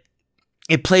 but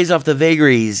it plays off the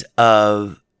vagaries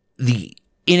of the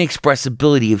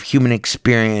inexpressibility of human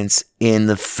experience in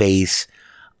the face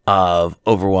of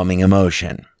overwhelming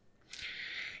emotion.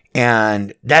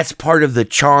 And that's part of the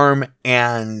charm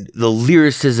and the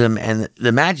lyricism and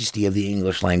the majesty of the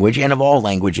English language and of all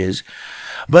languages.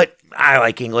 But I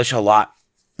like English a lot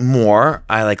more.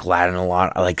 I like Latin a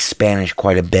lot. I like Spanish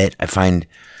quite a bit. I find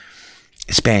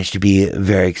Spanish to be a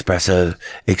very expressive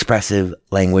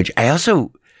language. I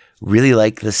also really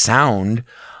like the sound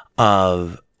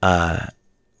of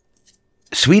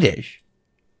Swedish.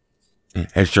 But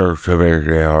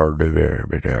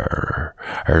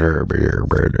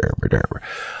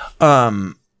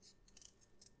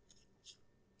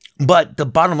the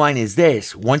bottom line is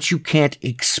this: once you can't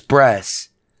express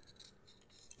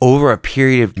over a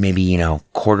period of maybe,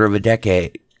 quarter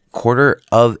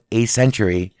of a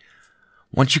century,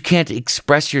 once you can't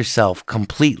express yourself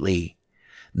completely,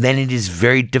 then it is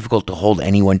very difficult to hold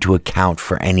anyone to account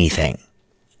for anything.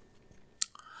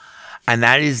 And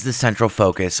that is the central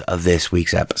focus of this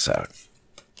week's episode.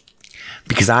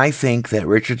 Because I think that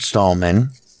Richard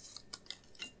Stallman,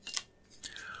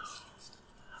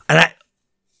 and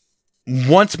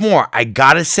once more, I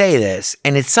gotta say this,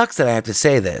 and it sucks that I have to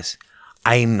say this.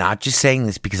 I am not just saying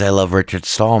this because I love Richard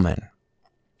Stallman.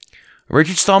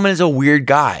 Richard Stallman is a weird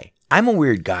guy. I'm a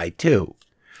weird guy too.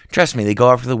 Trust me, they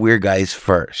go after the weird guys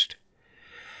first.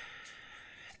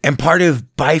 And part of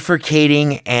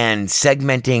bifurcating and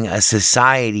segmenting a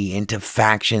society into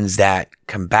factions that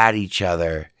combat each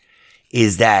other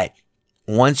is that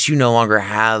once you no longer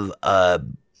have a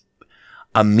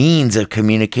means of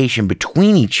communication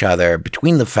between each other,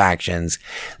 between the factions,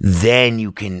 then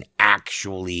you can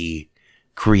actually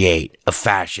create a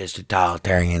fascist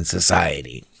totalitarian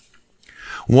society.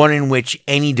 One in which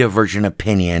any divergent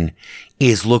opinion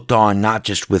is looked on not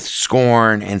just with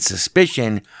scorn and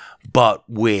suspicion, but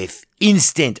with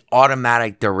instant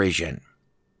automatic derision.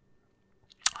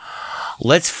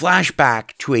 Let's flash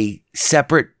back to a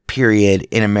separate period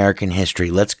in American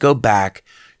history. Let's go back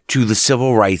to the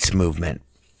Civil Rights Movement.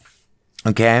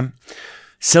 Okay?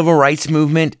 Civil Rights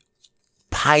Movement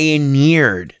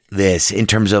pioneered this in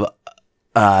terms of,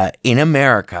 in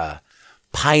America,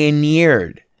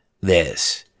 pioneered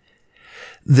this.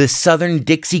 The Southern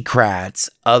Dixiecrats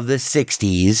of the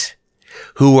 60s,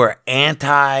 who were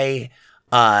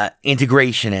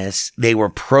anti-integrationists, they were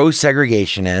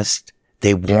pro-segregationist,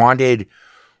 they wanted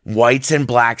whites and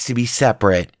blacks to be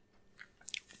separate.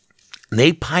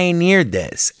 They pioneered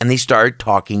this, and they started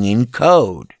talking in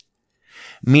code,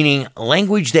 meaning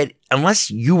language that, unless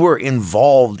you were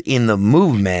involved in the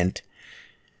movement,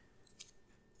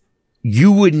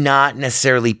 you would not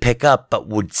necessarily pick up, but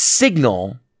would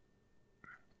signal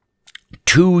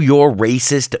to your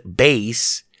racist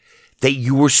base that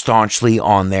you were staunchly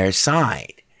on their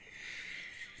side.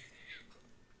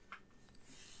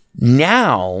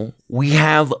 Now we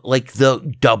have like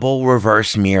the double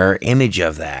reverse mirror image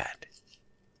of that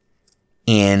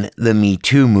in the Me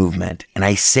Too movement. And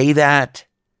I say that,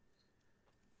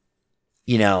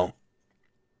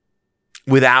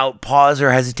 without pause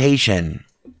or hesitation,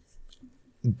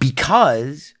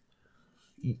 because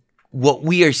what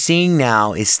we are seeing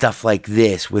now is stuff like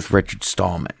this with Richard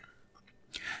Stallman.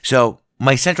 So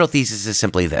my central thesis is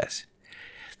simply this.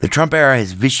 The Trump era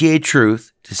has vitiated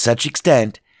truth to such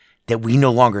extent that we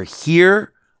no longer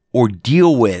hear or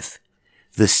deal with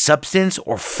the substance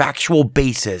or factual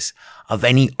basis of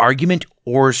any argument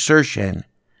or assertion.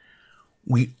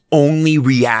 We only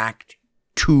react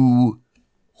to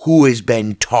who has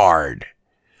been tarred.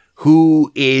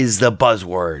 Who is the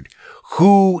buzzword?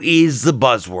 Who is the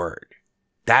buzzword?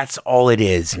 That's all it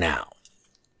is now.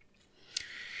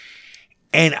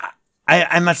 And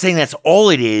I'm not saying that's all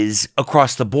it is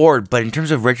across the board, but in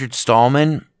terms of Richard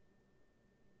Stallman,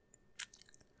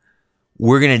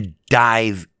 we're going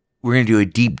to do a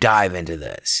deep dive into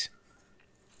this.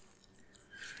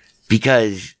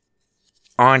 Because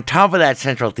on top of that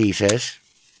central thesis,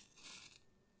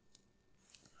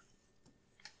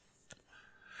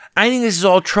 I think this is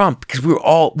all Trump because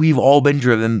we've all been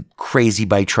driven crazy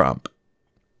by Trump.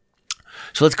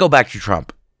 So let's go back to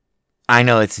Trump. I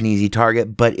know it's an easy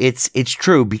target, but it's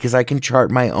true because I can chart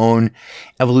my own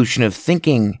evolution of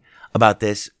thinking about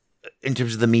this in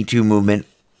terms of the Me Too movement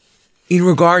in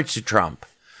regards to Trump.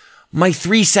 My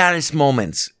 3 saddest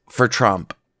moments for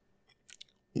Trump,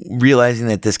 realizing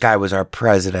that this guy was our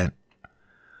president.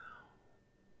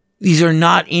 These are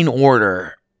not in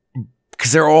order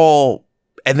because they're all,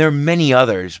 and there are many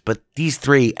others, but these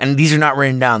 3, and these are not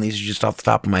written down. These are just off the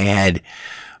top of my head.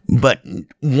 But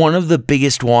one of the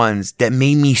biggest ones that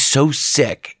made me so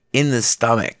sick in the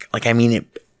stomach, like, I mean,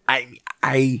 I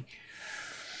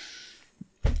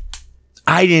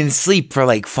didn't sleep for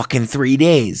like fucking 3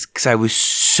 days because I was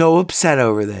so upset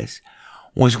over this,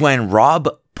 was when Rob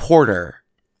Porter,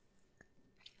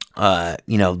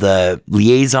 the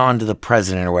liaison to the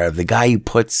president or whatever, the guy who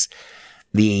puts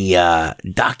the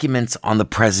documents on the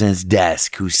president's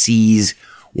desk, who sees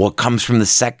what comes from the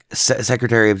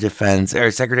Secretary of Defense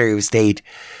or Secretary of State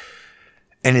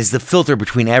and is the filter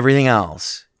between everything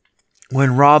else.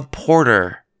 When Rob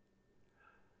Porter,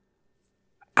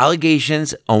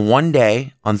 allegations on one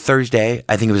day, on Thursday,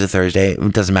 I think it was a Thursday,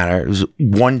 it doesn't matter, it was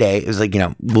one day, it was like,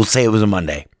 we'll say it was a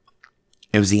Monday.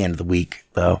 It was the end of the week,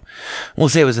 though. We'll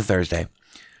say it was a Thursday.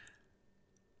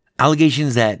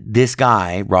 Allegations that this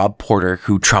guy, Rob Porter,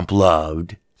 who Trump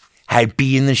loved, had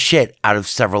beaten the shit out of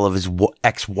several of his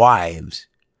ex-wives,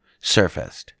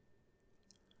 surfaced.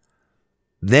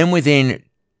 Then within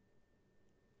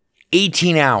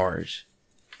 18 hours,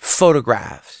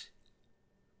 photographs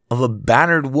of a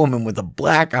battered woman with a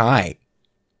black eye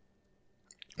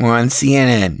were on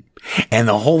CNN. And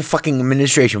the whole fucking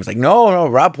administration was like, no,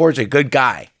 Rob Porter's a good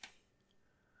guy.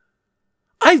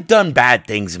 I've done bad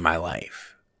things in my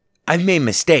life. I've made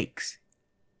mistakes.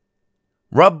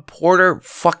 Rob Porter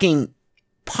fucking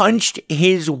punched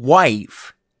his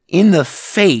wife in the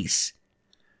face.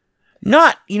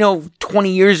 Not,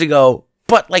 20 years ago,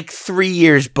 but like 3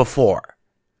 years before.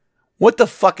 What the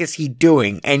fuck is he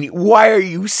doing? And why are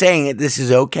you saying that this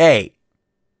is okay?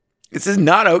 This is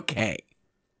not okay.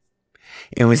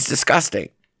 It was disgusting.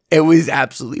 It was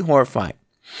absolutely horrifying.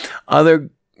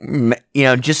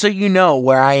 Just so you know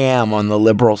where I am on the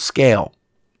liberal scale.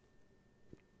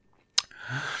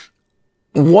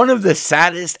 One of the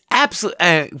saddest,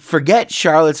 forget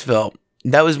Charlottesville.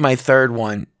 That was my third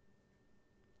one.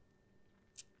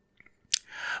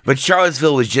 But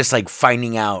Charlottesville was just like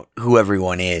finding out who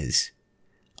everyone is.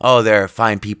 Oh, there are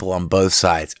fine people on both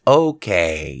sides.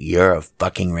 Okay, you're a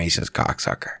fucking racist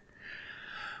cocksucker.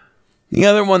 The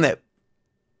other one that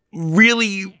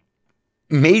really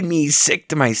made me sick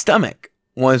to my stomach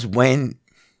was when,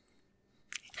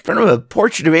 in front of a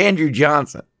portrait of Andrew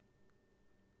Johnson,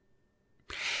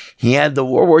 he had the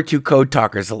World War II code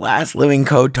talkers, the last living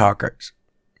code talkers.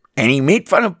 And he made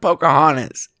fun of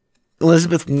Pocahontas,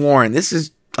 Elizabeth Warren. This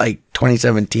is like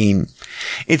 2017.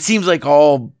 It seems like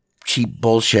all cheap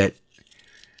bullshit.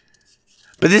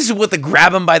 But this is what the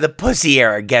grab him by the pussy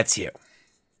era gets you.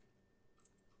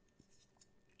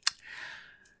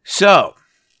 So,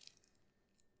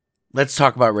 let's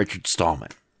talk about Richard Stallman.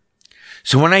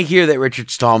 So when I hear that Richard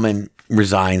Stallman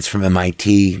resigns from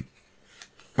MIT,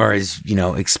 or is,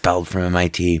 expelled from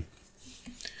MIT,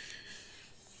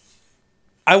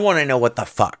 I want to know what the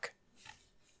fuck.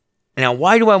 Now,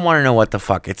 why do I want to know what the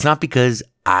fuck? It's not because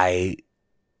I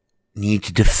need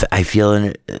to I feel,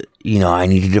 I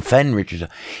need to defend Richard.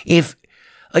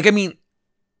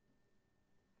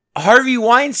 Harvey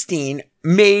Weinstein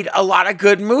made a lot of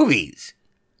good movies.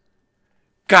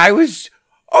 Guy was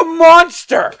a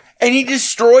monster, and he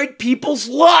destroyed people's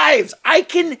lives. I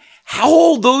can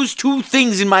hold those two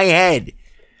things in my head,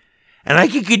 and I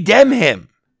can condemn him.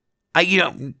 I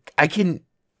can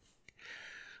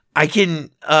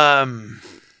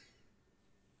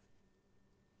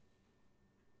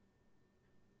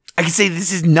say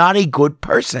this is not a good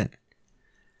person,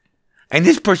 and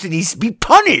this person needs to be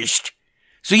punished.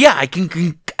 So yeah, I can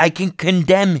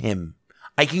condemn him.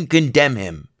 I can condemn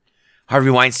him. Harvey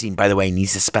Weinstein, by the way,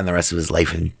 needs to spend the rest of his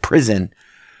life in prison.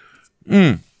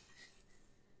 Well,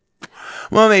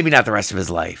 maybe not the rest of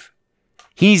his life.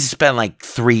 He needs to spend like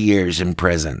 3 years in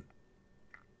prison.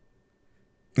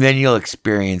 Then you'll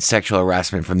experience sexual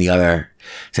harassment from the other.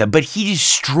 But he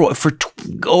destroyed, for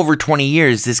over 20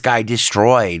 years, this guy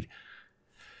destroyed.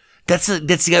 That's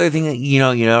the other thing that, you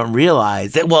don't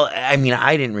realize. I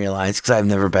didn't realize because I've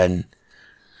never been,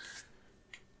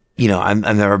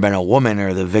 I've never been a woman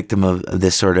or the victim of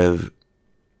this sort of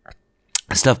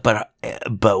stuff. But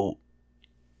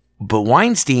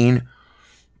Weinstein,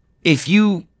 if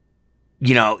you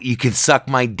you could suck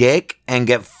my dick and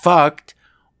get fucked,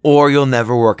 or you'll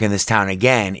never work in this town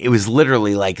again. It was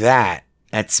literally like that.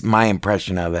 That's my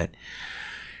impression of it.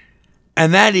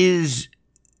 And that is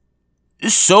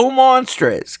so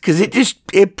monstrous because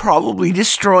it probably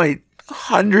destroyed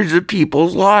hundreds of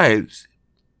people's lives.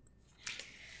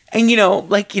 And,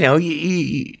 like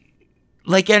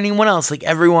anyone else, like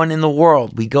everyone in the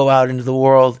world, we go out into the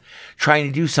world trying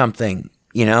to do something,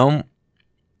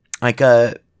 like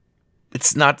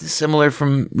it's not dissimilar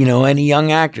from, any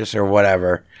young actress or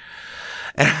whatever.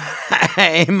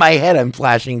 In my head, I'm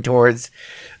flashing towards,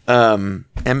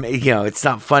 it's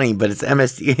not funny, but it's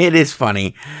MST. It is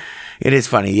funny. It is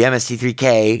funny. The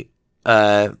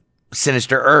MST3K,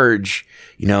 Sinister Urge,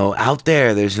 out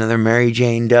there's another Mary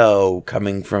Jane Doe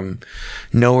coming from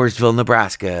Nowheresville,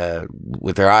 Nebraska,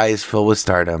 with her eyes filled with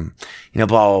stardom, blah,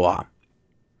 blah, blah.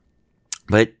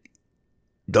 But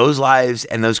those lives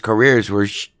and those careers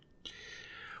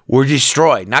were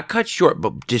destroyed, not cut short,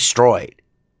 but destroyed.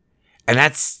 And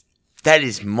that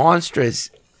is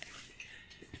monstrous.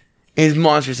 It is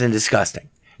monstrous and disgusting.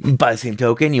 By the same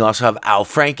token, you also have Al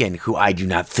Franken, who I do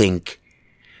not think.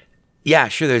 Yeah,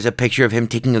 sure, there's a picture of him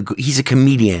he's a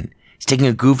comedian. He's taking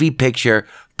a goofy picture,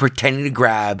 pretending to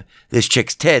grab this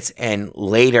chick's tits. And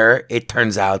later, it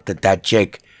turns out that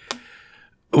chick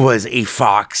was a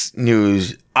Fox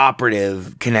News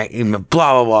operative, blah, blah,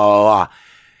 blah, blah, blah.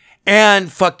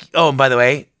 And and by the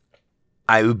way,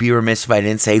 I would be remiss if I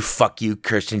didn't say fuck you,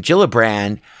 Kirsten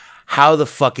Gillibrand. How the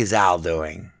fuck is Al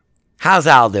doing? How's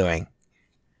Al doing?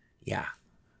 Yeah.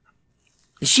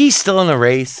 Is she still in the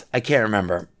race? I can't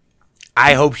remember.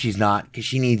 I hope she's not, because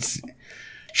she needs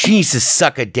to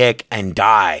suck a dick and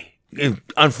die.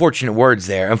 Unfortunate words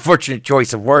there. Unfortunate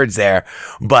choice of words there.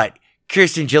 But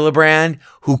Kirsten Gillibrand,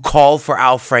 who called for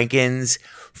Al Franken's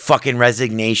fucking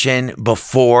resignation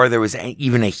before there was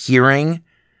even a hearing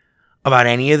about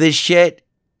any of this shit.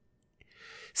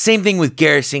 Same thing with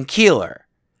Garrison Keillor,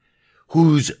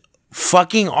 whose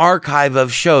fucking archive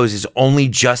of shows has only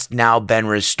just now been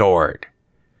restored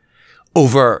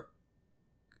over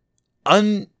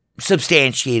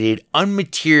unsubstantiated,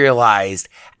 unmaterialized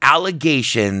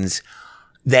allegations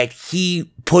that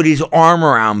he put his arm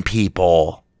around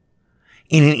people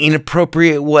in an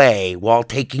inappropriate way while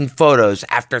taking photos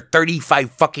after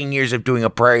 35 fucking years of doing a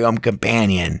Prairie Home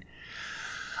Companion.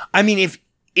 I mean, if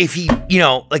he,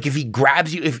 if he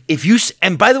grabs you, if you,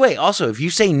 and by the way, also, if you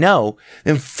say no,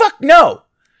 then fuck no.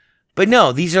 But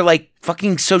no, these are like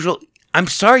fucking social, I'm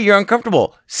sorry you're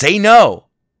uncomfortable. Say no.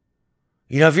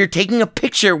 If you're taking a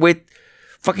picture with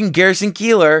fucking Garrison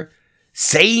Keillor,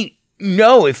 say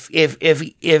no if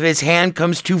his hand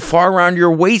comes too far around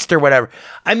your waist or whatever.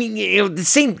 I mean,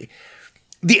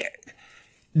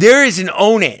 there is an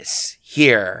onus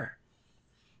here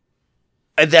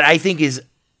that I think is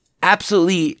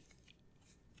absolutely,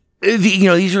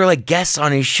 these are like guests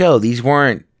on his show. These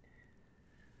weren't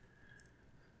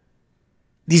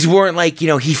like,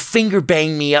 he finger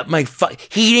banged me up my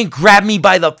he didn't grab me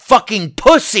by the fucking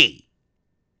pussy.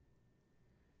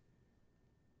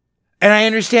 And I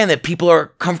understand that people are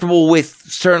comfortable with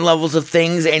certain levels of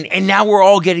things, and now we're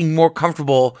all getting more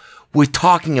comfortable with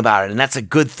talking about it, and that's a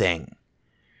good thing.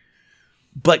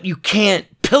 But you can't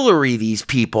pillory these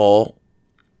people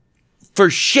for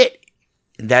shit.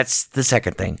 That's the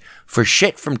second thing. For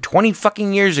shit from 20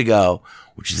 fucking years ago,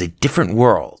 which is a different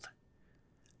world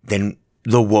than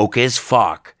the woke as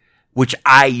fuck, which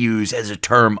I use as a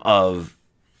term of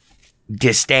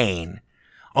disdain.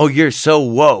 Oh, you're so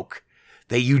woke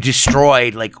that you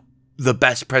destroyed like the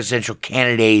best presidential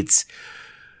candidates.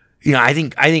 I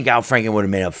think Al Franken would have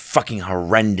made a fucking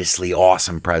horrendously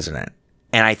awesome president.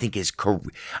 And I think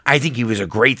he was a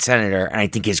great senator, and I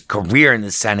think his career in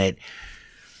the Senate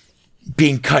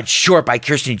being cut short by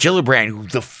Kirsten Gillibrand, who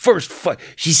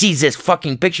she sees this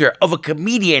fucking picture of a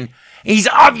comedian, and he's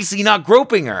obviously not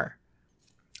groping her.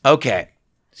 Okay,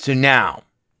 so now,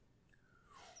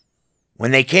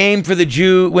 when they came for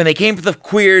the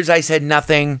queers, I said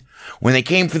nothing. When they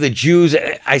came for the Jews,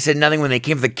 I said nothing. When they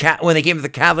came for the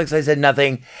Catholics, I said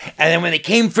nothing. And then when they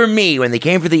came for me, when they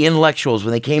came for the intellectuals,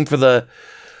 when they came for the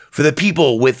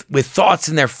people with thoughts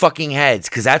in their fucking heads,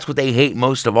 because that's what they hate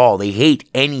most of all. They hate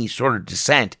any sort of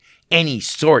dissent, any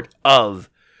sort of,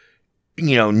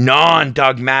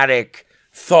 non-dogmatic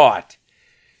thought.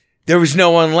 There was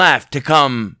no one left to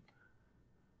come.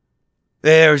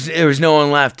 There was no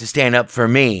one left to stand up for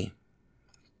me.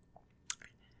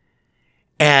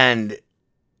 And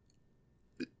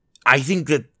I think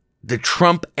that the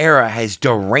Trump era has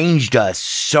deranged us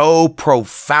so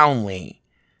profoundly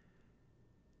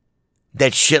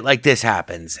that shit like this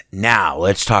happens. Now,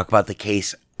 let's talk about the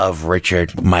case of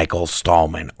Richard Michael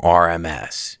Stallman,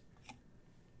 RMS.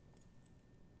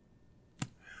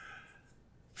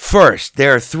 First,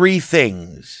 there are three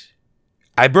things.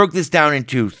 I broke this down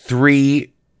into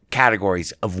three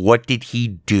categories of what did he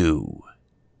do.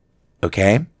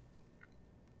 Okay?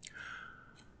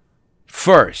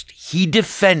 First, he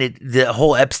defended the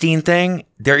whole Epstein thing.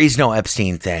 There is no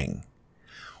Epstein thing.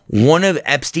 One of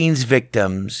Epstein's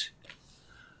victims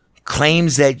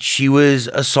claims that she was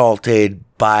assaulted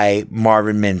by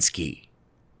Marvin Minsky.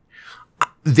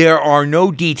 There are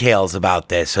no details about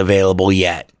this available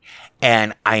yet,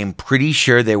 and I am pretty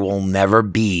sure there will never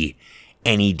be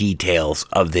any details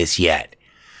of this yet.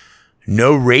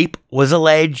 No rape was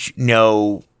alleged.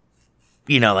 No,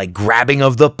 like grabbing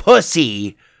of the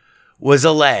pussy was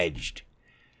alleged.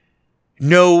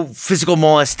 No physical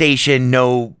molestation,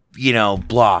 no,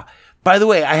 blah. By the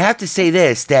way, I have to say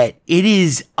this, that it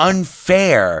is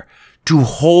unfair to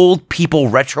hold people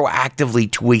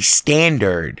retroactively to a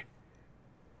standard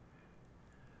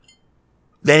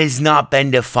that has not been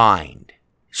defined.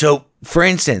 So, for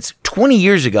instance, 20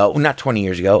 years ago, not 20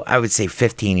 years ago, I would say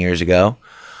 15 years ago,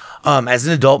 as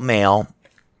an adult male,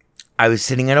 I was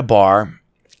sitting at a bar,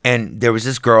 and there was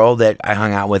this girl that I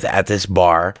hung out with at this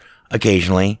bar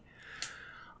occasionally.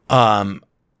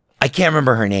 I can't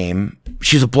remember her name.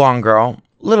 She was a blonde girl,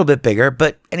 a little bit bigger,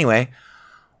 but anyway,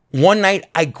 one night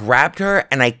I grabbed her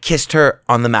and I kissed her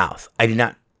on the mouth. I did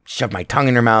not shove my tongue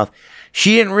in her mouth.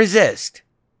 She didn't resist.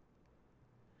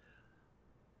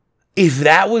 If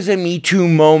that was a Me Too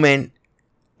moment,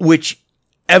 which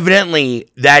evidently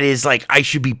that is like, I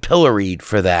should be pilloried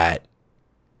for that.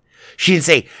 She didn't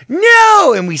say,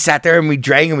 no! And we sat there and we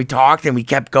drank and we talked and we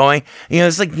kept going.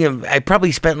 It's like, I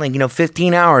probably spent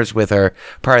 15 hours with her.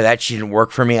 Part of that, she didn't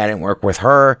work for me. I didn't work with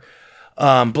her.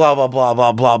 Blah, blah, blah,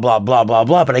 blah, blah, blah, blah, blah,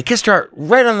 blah. But I kissed her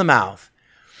right on the mouth.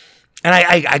 And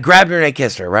I grabbed her and I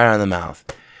kissed her right on the mouth.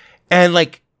 And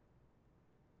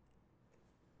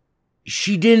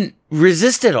she didn't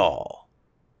resist at all.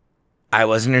 I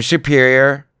wasn't her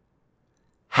superior.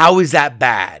 How is that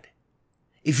bad?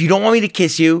 If you don't want me to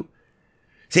kiss you,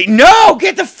 say, no,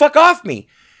 get the fuck off me.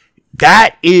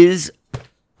 That is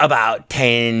about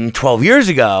 10, 12 years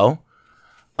ago.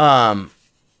 A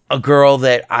girl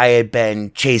that I had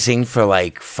been chasing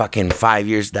for fucking 5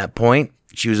 years at that point.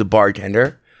 She was a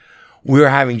bartender. We were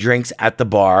having drinks at the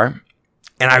bar.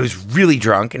 And I was really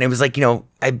drunk. And it was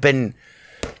I'd been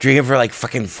drinking for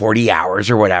fucking 40 hours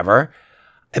or whatever.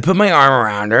 I put my arm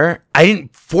around her. I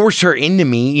didn't force her into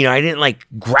me. I didn't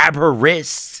grab her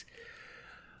wrists.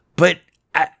 But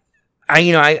I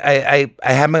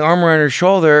had my arm around her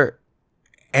shoulder,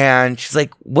 and she's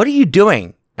like, "What are you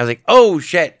doing?" I was like, "Oh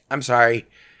shit, I'm sorry.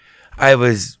 I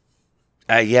was,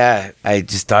 I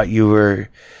just thought you were."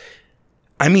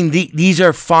 I mean, these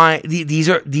are fine. These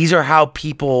are how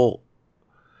people.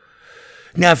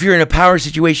 Now, if you're in a power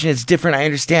situation, it's different. I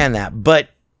understand that, but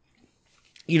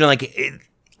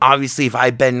obviously, if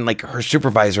I'd been her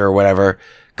supervisor or whatever,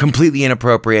 completely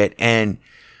inappropriate, and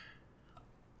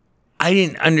I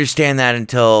didn't understand that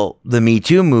until the Me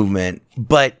Too movement,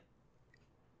 but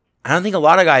I don't think a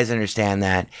lot of guys understand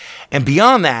that. And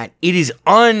beyond that, it is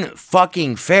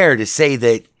unfucking fair to say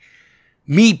that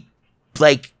me,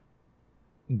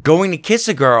 going to kiss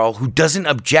a girl who doesn't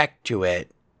object to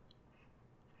it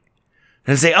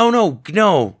and say, oh,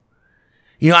 no.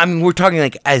 We're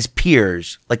talking as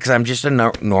peers, because I'm just a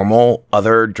normal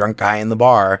other drunk guy in the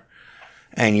bar,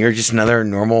 and you're just another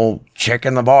normal chick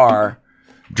in the bar,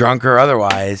 drunk or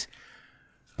otherwise.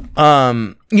 By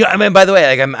the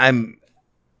way,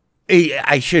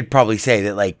 I should probably say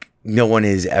that no one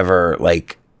has ever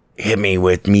hit me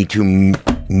with Me Too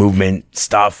movement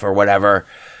stuff or whatever.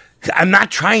 I'm not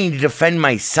trying to defend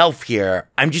myself here.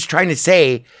 I'm just trying to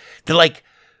say that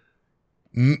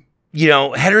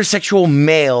heterosexual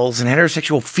males and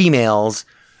heterosexual females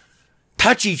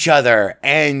touch each other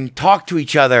and talk to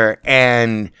each other,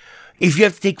 and if you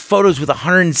have to take photos with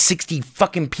 160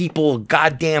 fucking people a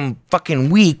goddamn fucking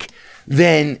week,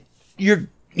 then you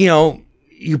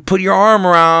put your arm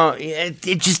around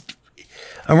it just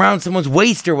around someone's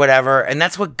waist or whatever, and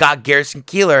that's what got Garrison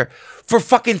Keillor for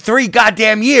fucking 3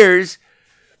 goddamn years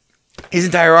his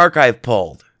entire archive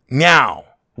pulled. Now,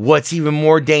 what's even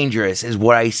more dangerous is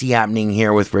what I see happening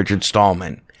here with Richard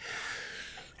Stallman.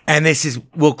 And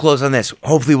we'll close on this.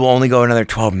 Hopefully we'll only go another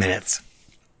 12 minutes.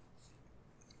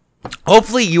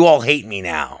 Hopefully you all hate me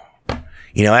now.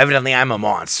 Evidently I'm a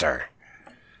monster.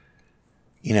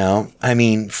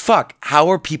 Fuck, how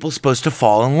are people supposed to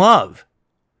fall in love?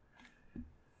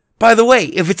 By the way,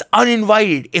 if it's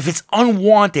uninvited, if it's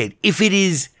unwanted, if it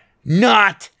is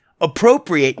not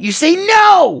appropriate, you say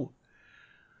no!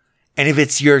 And if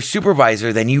it's your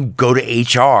supervisor, then you go to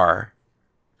HR,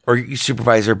 or your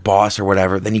supervisor, boss, or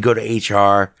whatever. Then you go to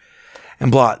HR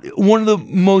and blah. One of the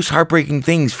most heartbreaking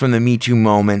things from the Me Too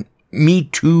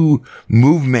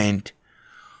movement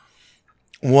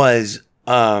was,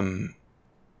 oh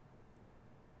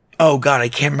God, I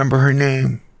can't remember her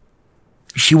name.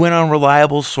 She went on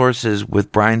Reliable Sources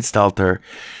with Brian Stelter.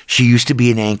 She used to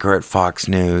be an anchor at Fox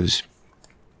News.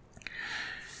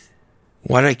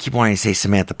 Why do I keep wanting to say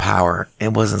Samantha Power?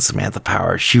 It wasn't Samantha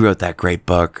Power. She wrote that great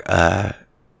book, A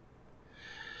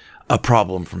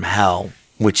Problem from Hell,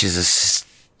 which is a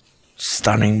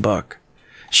stunning book.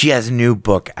 She has a new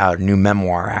book out, a new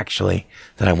memoir, actually,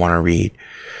 that I want to read.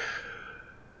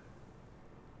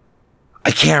 I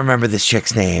can't remember this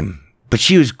chick's name, but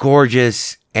she was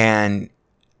gorgeous and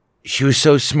she was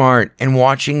so smart. And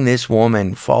watching this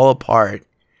woman fall apart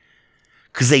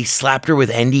because they slapped her with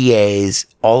NDAs.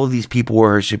 All of these people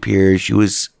were her superiors. She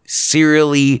was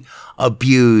serially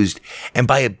abused. And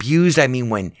by abused, I mean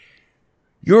when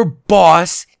your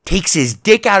boss takes his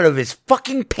dick out of his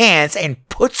fucking pants and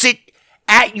puts it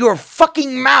at your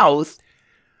fucking mouth.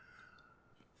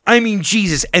 I mean,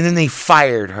 Jesus. And then they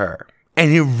fired her.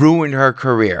 And it ruined her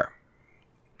career.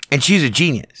 And she's a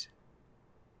genius.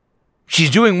 She's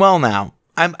doing well now.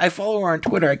 I follow her on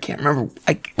Twitter. I can't remember.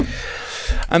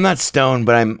 I'm not stoned,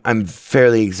 but I'm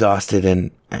fairly exhausted,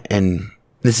 and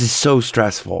this is so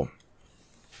stressful.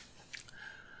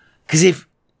 Because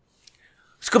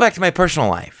let's go back to my personal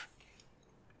life.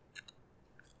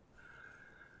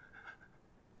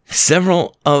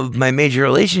 Several of my major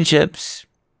relationships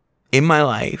in my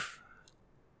life,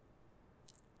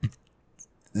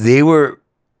 they were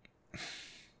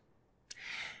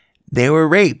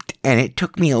raped, and it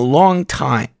took me a long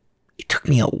time. It took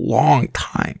me a long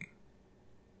time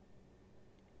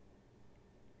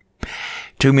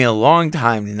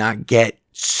to not get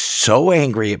so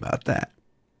angry about that.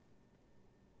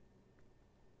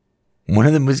 One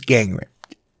of them was gang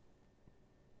raped.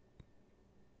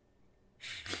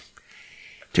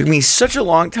 It took me such a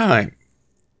long time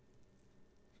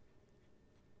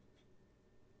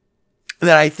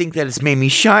that I think that it's made me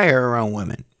shyer around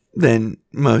women than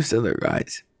most other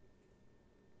guys.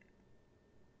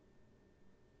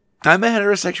 I'm a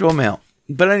heterosexual male.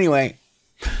 But anyway.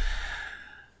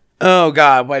 Oh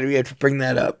God, why do we have to bring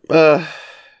that up?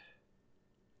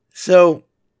 So,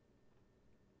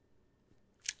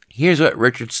 here's what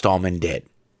Richard Stallman did.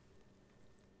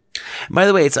 By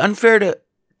the way, it's unfair to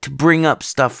bring up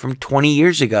stuff from 20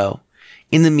 years ago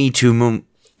in the Me Too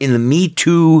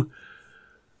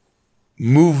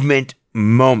movement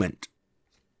moment.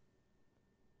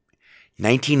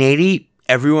 1980,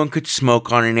 everyone could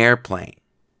smoke on an airplane.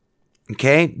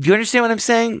 Okay? Do you understand what I'm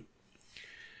saying?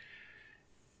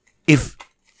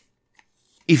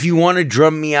 If you want to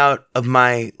drum me out of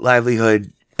my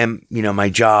livelihood and, my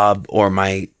job or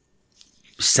my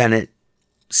Senate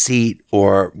seat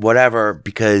or whatever,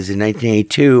 because in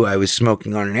 1982 I was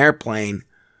smoking on an airplane,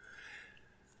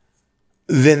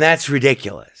 then that's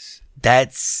ridiculous.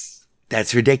 That's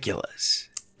ridiculous.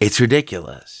 It's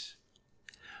ridiculous.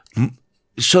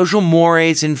 Social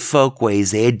mores and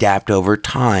folkways, they adapt over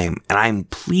time. And I'm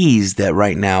pleased that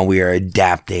right now we are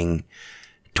adapting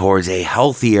towards a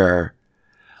healthier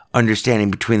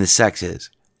understanding between the sexes.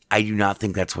 I do not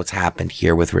think that's what's happened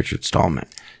here with Richard Stallman.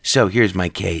 So here's my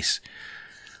case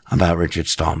about Richard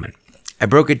Stallman. I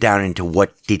broke it down into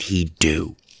what did he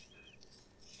do?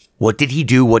 What did he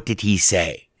do? What did he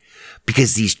say?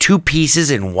 Because these two pieces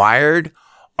in Wired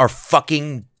are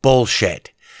fucking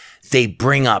bullshit. They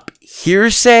bring up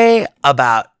hearsay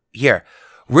about,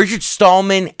 Richard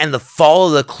Stallman and the fall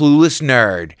of the clueless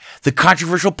nerd. The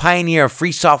controversial pioneer of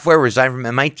free software resigned from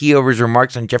MIT over his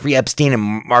remarks on Jeffrey Epstein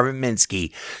and Marvin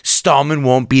Minsky. Stallman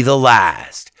won't be the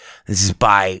last. This is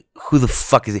by, who the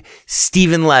fuck is it?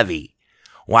 Stephen Levy.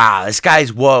 Wow, this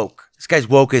guy's woke. This guy's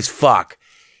woke as fuck.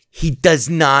 He does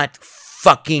not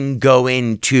fucking go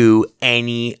into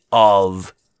any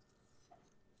of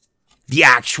the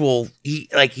actual,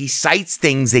 he cites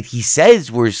things that he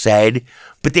says were said,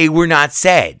 but they were not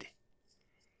said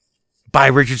by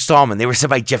Richard Stallman. They were said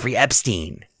by Jeffrey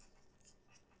Epstein.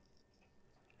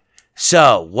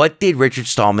 So, what did Richard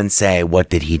Stallman say? What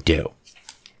did he do?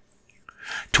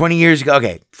 20 years ago,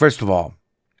 okay, first of all,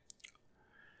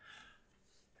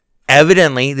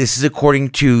 evidently, this is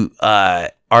according to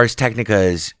Ars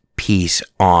Technica's piece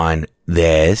on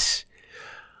this,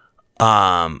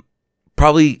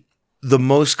 probably the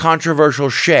most controversial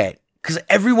shit, because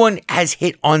everyone has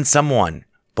hit on someone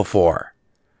before.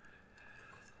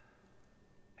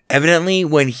 Evidently,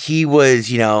 when he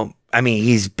was,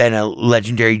 he's been a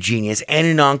legendary genius and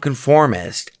a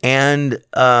nonconformist, and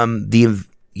he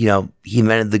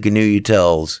invented the GNU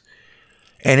Utils,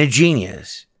 and a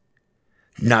genius.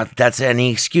 Not that that's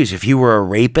any excuse. If he were a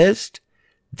rapist,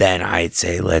 then I'd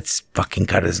say let's fucking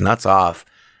cut his nuts off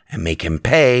and make him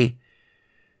pay,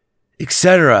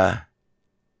 etc.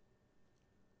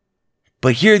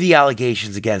 But here are the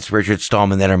allegations against Richard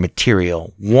Stallman that are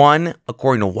material. One,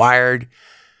 according to Wired,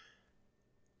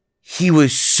 he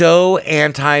was so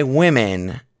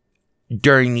anti-women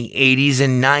during the 80s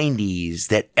and 90s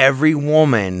that every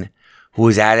woman who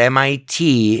was at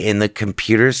MIT in the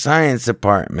computer science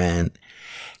department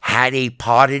had a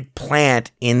potted plant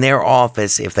in their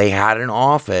office, if they had an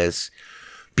office,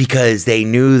 because they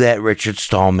knew that Richard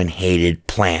Stallman hated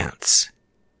plants.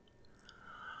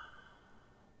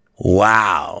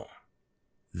 Wow.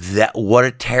 What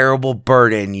a terrible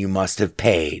burden you must have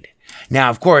paid.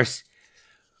 Now, of course,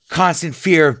 constant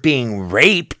fear of being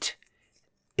raped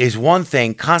is one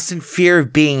thing. Constant fear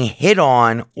of being hit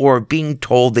on or being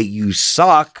told that you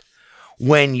suck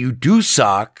when you do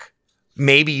suck.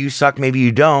 Maybe you suck, maybe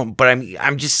you don't. But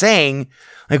I'm just saying,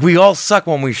 like, we all suck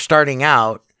when we're starting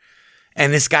out.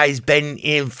 And this guy's been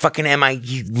in fucking MIT.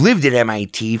 He lived at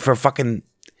MIT for fucking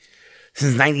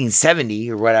since 1970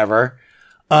 or whatever.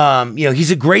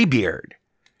 He's a graybeard.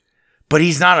 But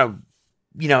he's not a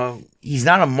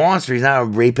monster. He's not a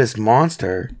rapist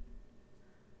monster.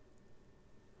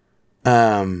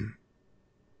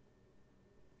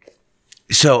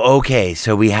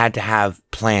 So we had to have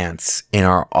plants in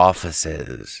our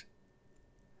offices.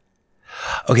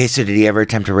 Okay, so did he ever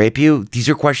attempt to rape you? These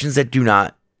are questions that do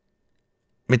not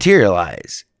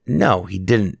materialize. No, he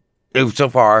didn't. So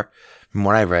far, from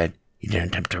what I've read, he didn't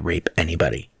attempt to rape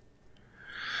anybody.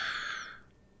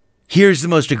 Here's the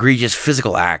most egregious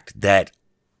physical act that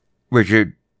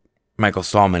Richard Michael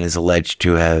Stallman is alleged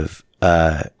to have,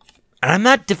 and I'm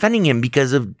not defending him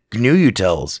because of GNU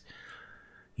Utils.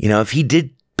 If he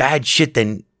did bad shit,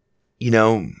 then,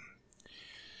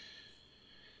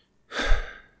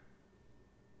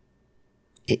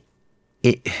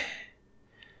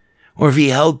 or if he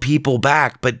held people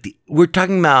back, but we're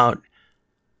talking about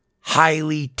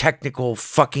highly technical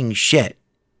fucking shit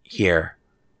here.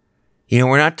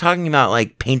 We're not talking about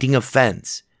like painting a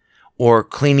fence or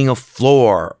cleaning a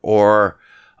floor or,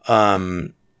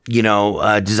 designing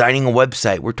a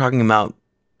website. We're talking about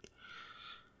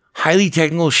highly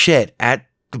technical shit at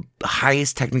the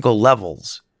highest technical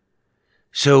levels.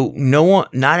 So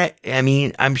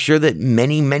I'm sure that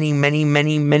many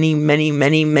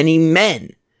men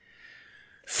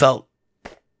felt,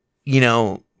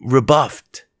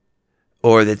 rebuffed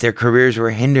or that their careers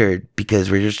were hindered because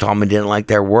Richard Stallman didn't like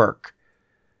their work.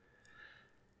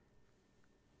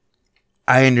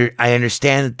 I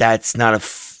understand that that's not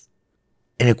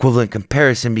an equivalent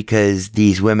comparison because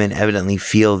these women evidently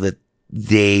feel that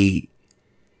they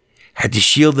had to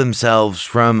shield themselves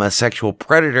from a sexual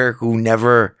predator who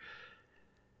never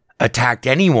attacked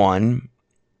anyone,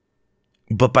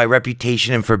 but by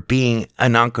reputation and for being a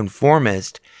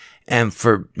nonconformist and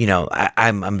for,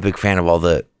 I'm a big fan of all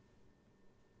the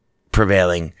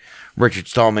prevailing Richard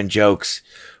Stallman jokes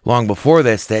long before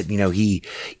this that,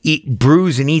 he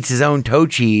brews and eats his own toe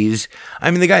cheese.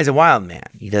 The guy's a wild man.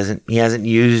 He doesn't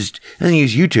use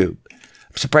YouTube.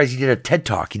 I'm surprised he did a TED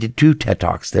Talk. He did 2 TED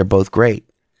Talks. They're both great.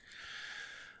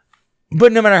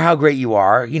 But no matter how great you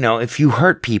are, if you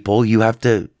hurt people, you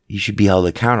should be held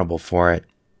accountable for it.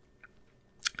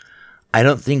 I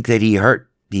don't think that he hurt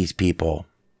these people.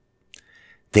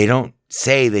 They don't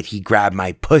say that he grabbed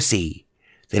my pussy.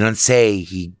 They don't say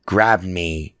he grabbed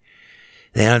me.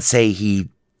 They don't say he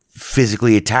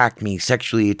physically attacked me,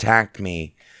 sexually attacked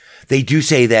me. They do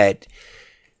say that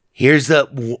here's the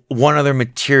one other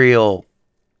material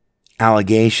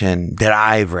allegation that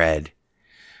I've read.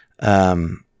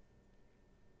 I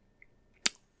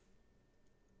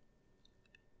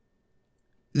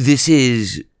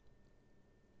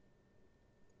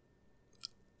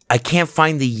can't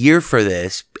find the year for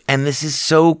this, and this is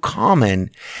so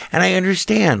common. And I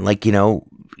understand,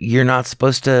 you're not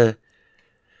supposed to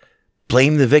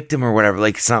blame the victim or whatever.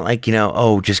 It's not like,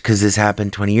 just because this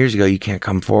happened 20 years ago, you can't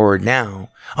come forward now.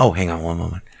 Oh, hang on one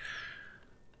moment.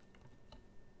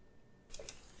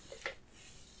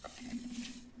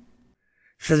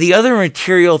 So the other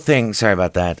material thing, sorry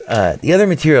about that. The other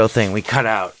material thing we cut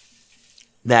out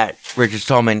that Richard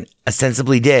Stallman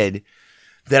ostensibly did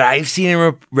that I've seen in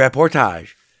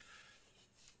reportage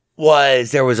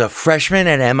was there was a freshman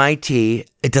at MIT.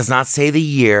 It does not say the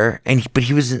year, but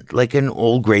he was like an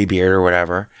old graybeard or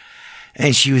whatever.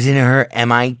 And she was in her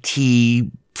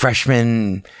MIT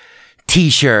freshman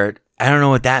t-shirt I don't know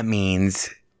what that means.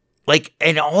 Like,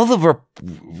 and all the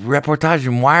reportage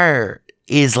in Wire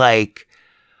is like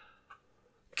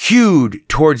cued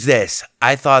towards this.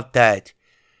 I thought that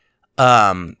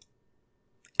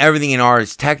everything in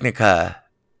Ars Technica,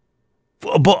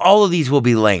 but all of these will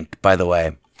be linked, by the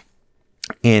way,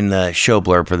 in the show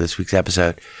blurb for this week's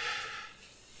episode.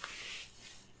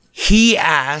 He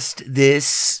asked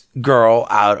this girl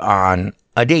out on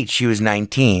a date. She was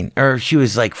 19, or she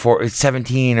was like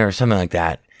 17 or something like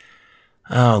that.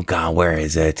 Oh God, where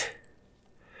is it?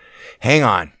 Hang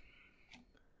on.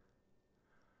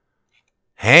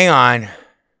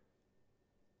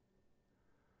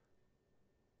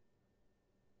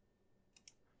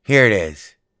 Here it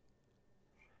is.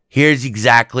 Here's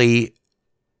exactly.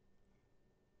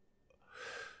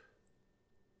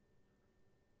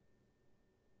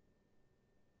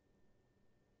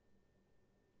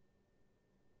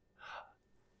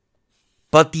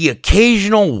 But the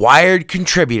occasional Wired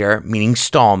contributor, meaning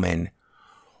Stallman,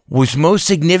 was most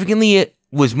significantly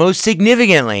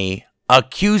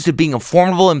accused of being a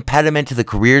formidable impediment to the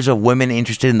careers of women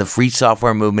interested in the free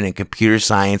software movement and computer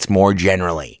science more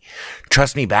generally.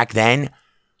 Trust me, back then,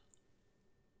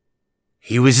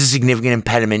 he was a significant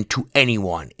impediment to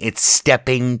anyone. It's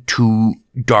stepping to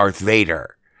Darth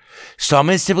Vader.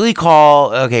 Stallman is typically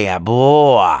called,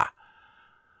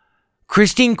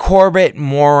 Christine Corbett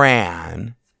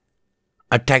Moran,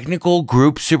 a technical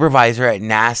group supervisor at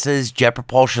NASA's Jet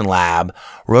Propulsion Lab,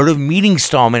 wrote of meeting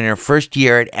Stallman in her first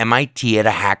year at MIT at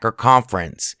a hacker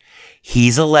conference.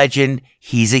 He's a legend.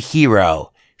 He's a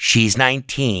hero. She's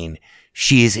 19.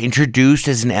 She is introduced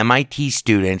as an MIT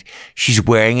student. She's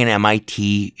wearing an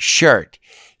MIT shirt.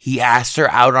 He asks her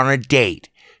out on a date.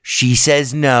 She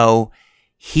says no.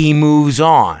 He moves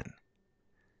on.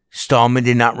 Stallman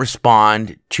did not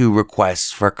respond to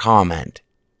requests for comment.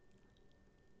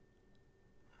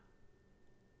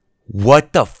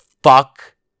 What the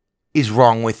fuck is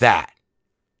wrong with that?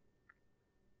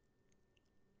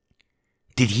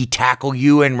 Did he tackle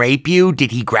you and rape you?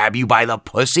 Did he grab you by the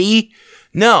pussy?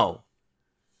 No.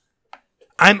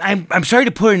 I'm sorry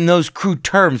to put it in those crude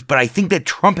terms, but I think that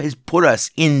Trump has put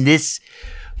us in these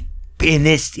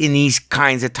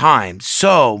kinds of times.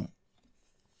 So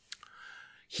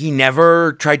he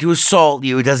never tried to assault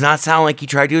you. It does not sound like he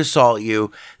tried to assault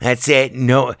you. That's it.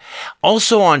 No.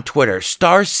 Also on Twitter,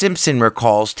 Star Simpson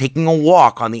recalls taking a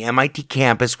walk on the MIT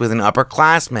campus with an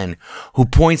upperclassman who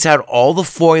points out all the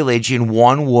foliage in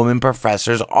one woman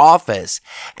professor's office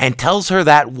and tells her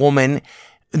that women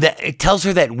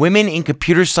in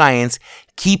computer science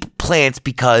keep plants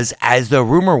because, as the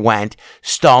rumor went,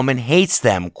 Stallman hates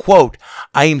them. Quote,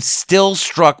 I am still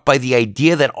struck by the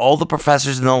idea that all the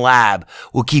professors in the lab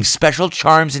will keep special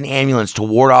charms and amulets to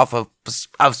ward off a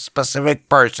specific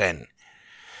person.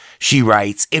 She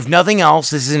writes, if nothing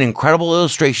else, this is an incredible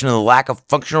illustration of the lack of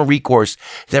functional recourse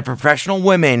that professional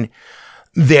women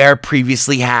there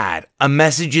previously had. A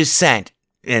message is sent.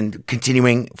 And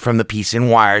continuing from the piece in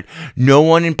Wired, no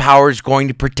one in power is going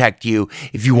to protect you.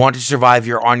 If you want to survive,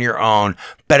 you're on your own.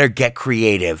 Better get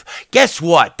creative. Guess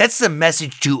what? That's the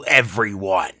message to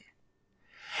everyone.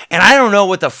 And I don't know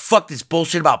what the fuck this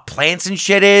bullshit about plants and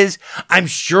shit is. I'm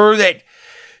sure that,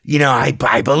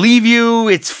 I believe you.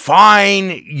 It's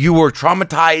fine. You were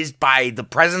traumatized by the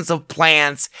presence of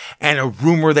plants and a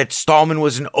rumor that Stallman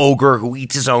was an ogre who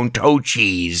eats his own toe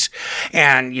cheese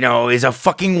and, is a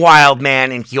fucking wild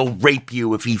man and he'll rape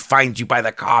you if he finds you by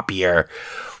the copier.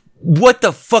 What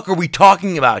the fuck are we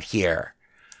talking about here?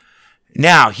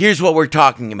 Now, here's what we're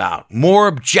talking about. More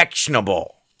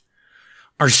objectionable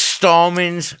are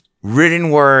Stallman's written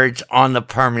words on the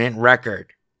permanent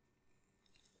record.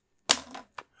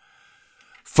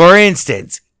 For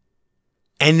instance,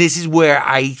 and this is where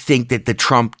I think that the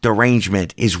Trump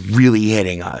derangement is really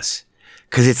hitting us.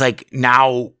 Because it's like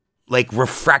now,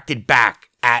 refracted back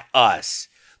at us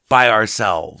by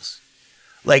ourselves.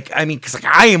 Because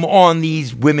I am on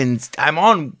I'm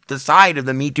on the side of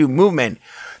the Me Too movement.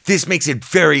 This makes it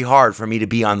very hard for me to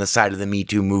be on the side of the Me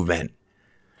Too movement.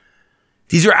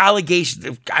 These are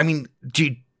allegations.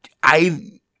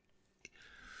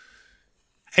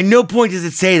 At no point does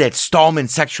it say that Stallman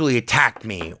sexually attacked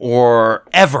me, or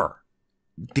ever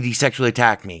did he sexually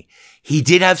attack me. He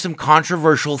did have some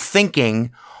controversial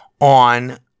thinking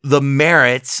on the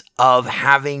merits of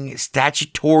having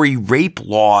statutory rape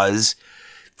laws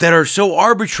that are so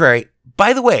arbitrary.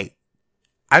 By the way,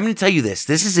 I'm going to tell you this.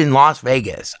 This is in Las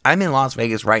Vegas. I'm in Las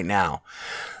Vegas right now.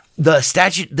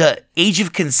 The age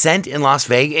of consent in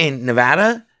in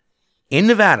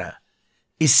Nevada,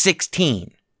 is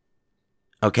 16.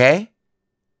 Okay?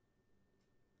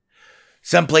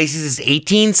 Some places it's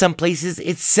 18, some places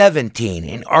it's 17.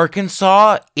 In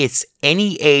Arkansas, it's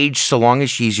any age so long as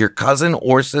she's your cousin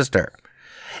or sister.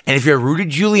 And if you're Rudy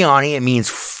Giuliani, it means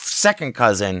second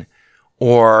cousin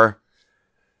or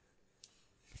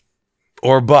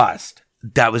bust.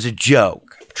 That was a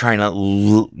joke, trying to,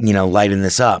 lighten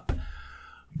this up.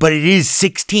 But it is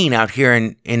 16 out here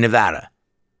in Nevada.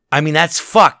 I mean, that's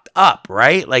fucked up,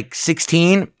 right? Like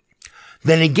 16.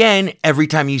 Then again, every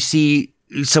time you see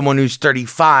someone who's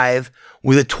 35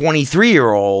 with a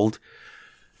 23-year-old,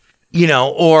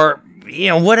 or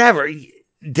whatever,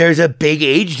 there's a big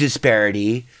age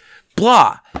disparity,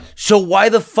 blah. So why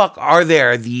the fuck are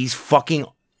there these fucking...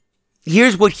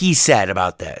 Here's what he said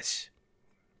about this.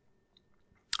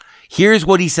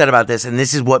 And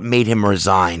this is what made him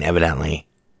resign, evidently.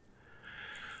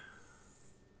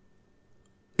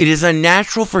 It is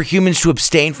unnatural for humans to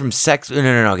abstain from sex.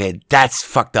 No, okay, that's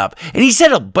fucked up. And he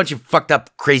said a bunch of fucked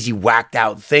up, crazy, whacked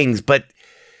out things, but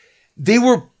they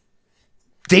were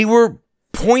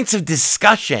points of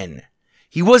discussion.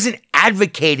 He wasn't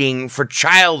advocating for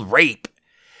child rape.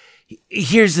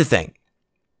 Here's the thing.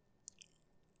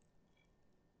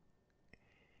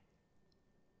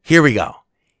 Here we go.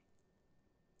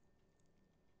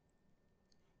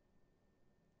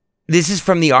 This is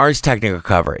from the Ars Technica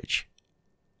coverage.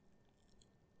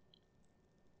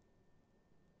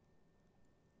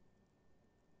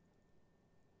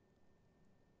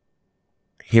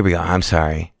 Here we go. I'm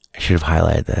sorry. I should have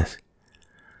highlighted this.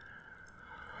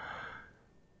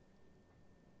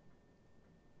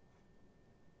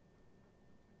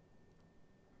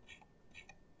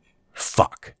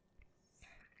 Fuck.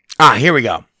 Here we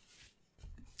go.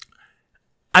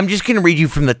 I'm just going to read you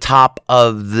from the top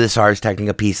of this Ars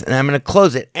Technica piece, and I'm going to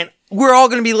close it. And we're all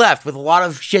going to be left with a lot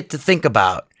of shit to think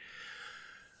about.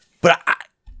 But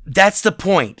that's the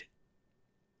point.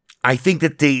 I think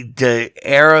that the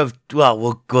era of... Well,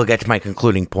 we'll get to my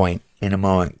concluding point in a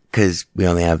moment, because we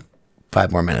only have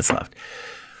 5 more minutes left.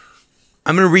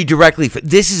 I'm going to read directly...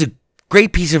 This is a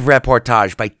great piece of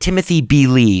reportage by Timothy B.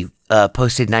 Lee,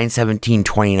 posted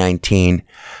 9/17/2019,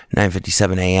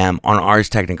 9:57 a.m. on Ars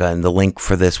Technica, and the link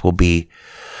for this will be...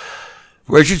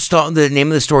 Richard Stallman... The name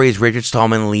of the story is Richard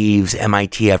Stallman leaves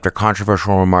MIT after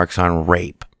controversial remarks on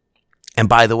rape. And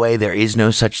by the way, there is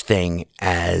no such thing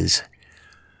as...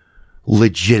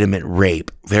 legitimate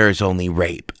rape. There is only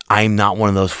rape. I'm not one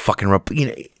of those fucking,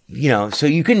 so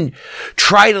you can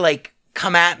try to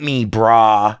come at me,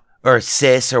 brah, or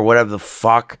sis, or whatever the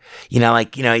fuck, you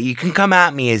can come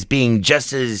at me as being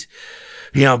just as,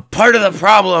 part of the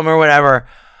problem or whatever.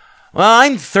 Well,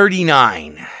 I'm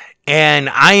 39 and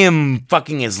I am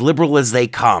fucking as liberal as they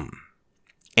come.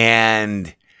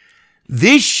 And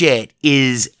this shit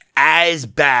is as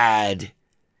bad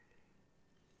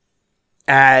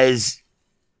as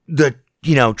the,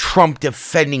 Trump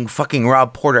defending fucking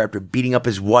Rob Porter after beating up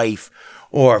his wife,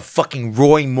 or fucking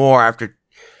Roy Moore after,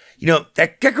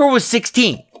 that girl was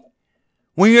 16.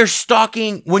 When you're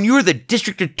the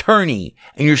district attorney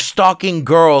and you're stalking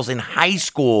girls in high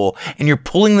school and you're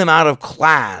pulling them out of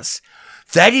class,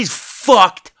 that is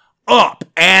fucked up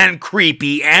and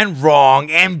creepy and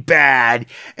wrong and bad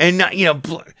and not,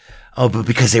 but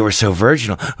because they were so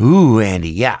virginal. Ooh, Andy,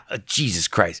 yeah, Jesus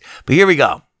Christ. But here we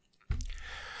go.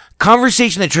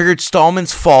 Conversation that triggered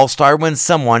Stallman's fall started when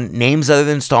someone, names other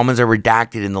than Stallman's are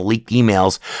redacted in the leaked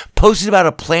emails, posted about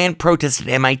a planned protest at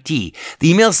MIT. The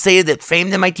email stated that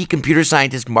famed MIT computer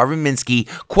scientist Marvin Minsky,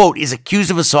 quote, is accused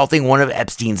of assaulting one of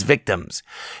Epstein's victims.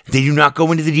 They do not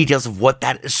go into the details of what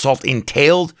that assault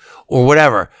entailed or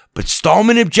whatever, but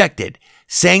Stallman objected,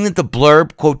 saying that the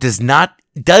blurb, quote, does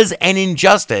an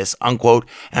injustice, unquote,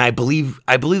 and I believe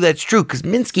that's true, because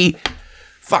Minsky,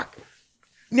 fuck.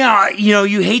 Now,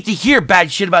 you hate to hear bad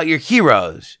shit about your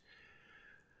heroes.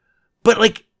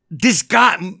 But, this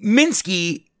guy,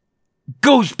 Minsky,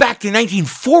 goes back to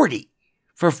 1940,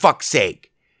 for fuck's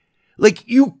sake.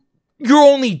 Your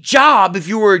only job, if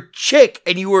you were a chick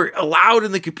and you were allowed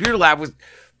in the computer lab, was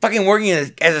fucking working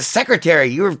as a secretary.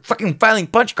 You were fucking filing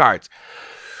punch cards.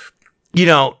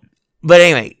 But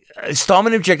anyway...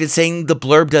 Stallman objected, saying the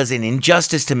blurb does an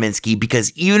injustice to Minsky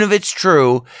because even if it's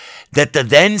true that the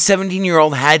then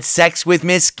 17-year-old had sex with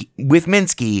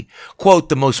Minsky, quote,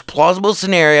 the most plausible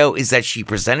scenario is that she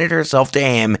presented herself to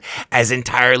him as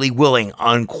entirely willing,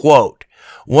 unquote.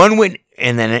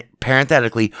 And then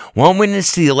parenthetically, one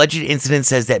witness to the alleged incident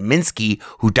says that Minsky,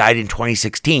 who died in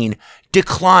 2016,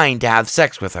 declined to have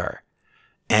sex with her.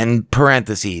 and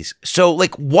parentheses. So,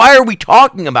 like, why are we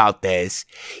talking about this?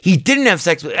 He didn't have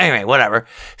sex with... Anyway, whatever.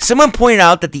 Someone pointed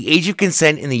out that the age of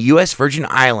consent in the U.S. Virgin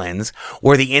Islands,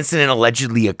 where the incident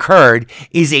allegedly occurred,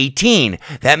 is 18.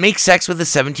 That makes sex with a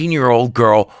 17-year-old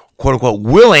girl, quote-unquote,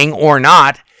 willing or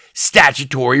not,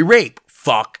 statutory rape.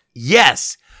 Fuck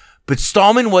yes. But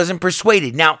Stallman wasn't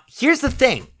persuaded. Now, here's the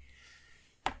thing.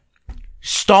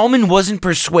 Stallman wasn't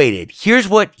persuaded. Here's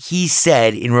what he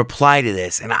said in reply to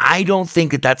this, and I don't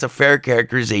think that that's a fair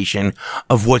characterization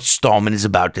of what Stallman is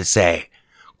about to say.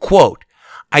 Quote,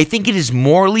 I think it is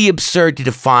morally absurd to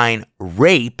define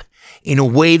rape in a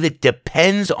way that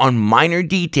depends on minor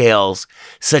details,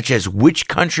 such as which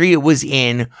country it was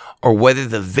in or whether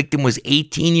the victim was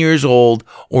 18 years old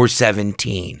or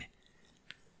 17.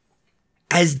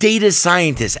 As data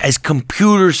scientists, as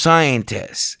computer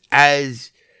scientists,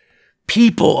 as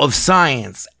people of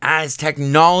science, as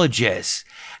technologists,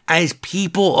 as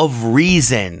people of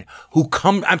reason who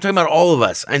come, I'm talking about all of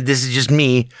us, and this is just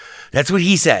me. That's what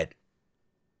he said.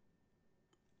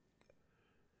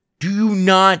 Do you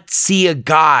not see a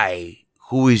guy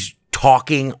who is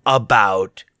talking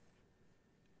about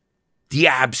the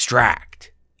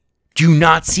abstract? Do you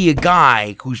not see a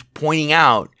guy who's pointing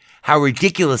out how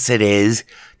ridiculous it is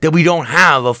that we don't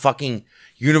have a fucking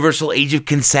universal age of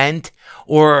consent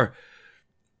or,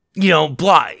 you know,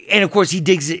 blah. And of course he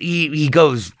digs it. He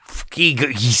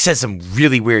says some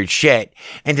really weird shit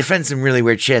and defends some really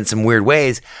weird shit in some weird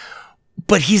ways.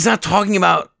 But he's not talking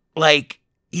about, like,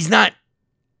 he's not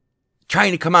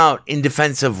trying to come out in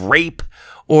defense of rape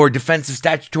or defense of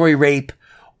statutory rape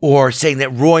or saying that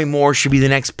Roy Moore should be the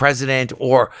next president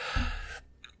or...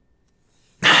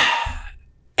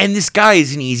 And this guy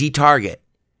is an easy target.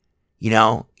 You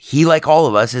know, he, like all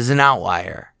of us, is an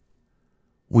outlier.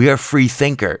 We are free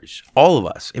thinkers. All of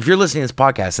us. If you're listening to this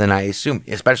podcast, then I assume,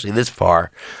 especially this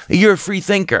far, you're a free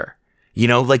thinker. You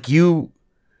know, like you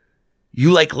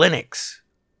like Linux.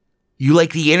 You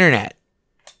like the internet.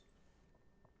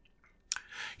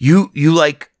 You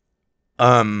like,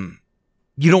 you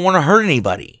don't want to hurt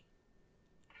anybody.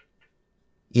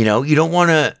 You know, you don't want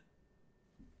to,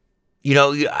 you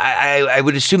know, I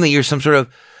would assume that you're some sort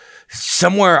of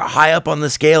somewhere high up on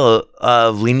the scale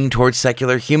of leaning towards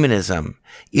secular humanism,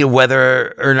 you know,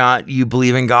 whether or not you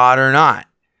believe in God or not,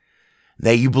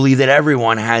 that you believe that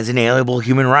everyone has inalienable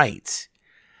human rights,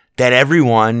 that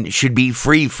everyone should be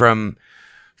free from,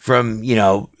 you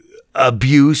know,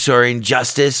 abuse or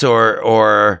injustice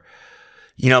or,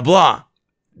 you know, blah.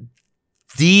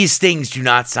 These things do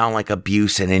not sound like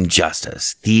abuse and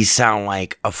injustice. These sound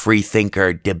like a free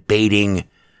thinker debating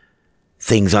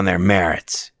things on their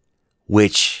merits,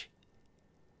 which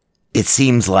it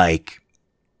seems like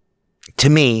to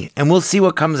me, and we'll see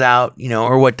what comes out, you know,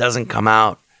 or what doesn't come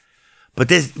out. But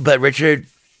Richard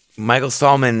Michael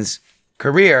Stallman's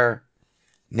career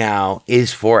now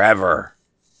is forever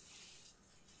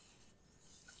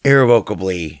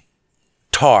irrevocably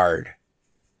tarred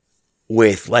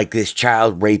with, like, this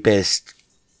child rapist,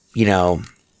 you know,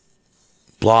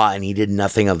 blah, and he did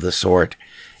nothing of the sort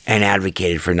and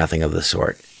advocated for nothing of the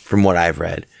sort, from what I've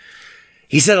read.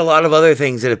 He said a lot of other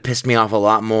things that have pissed me off a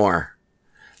lot more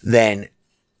than,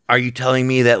 are you telling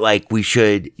me that, like, you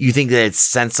think that it's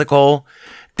sensical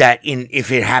that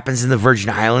if it happens in the Virgin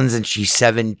Islands and she's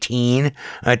 17,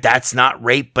 that's not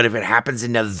rape, but if it happens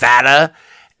in Nevada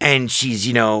and she's,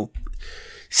 you know,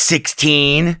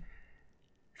 16,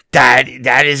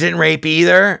 that isn't rape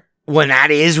either, when that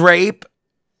is rape,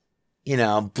 you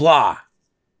know, blah.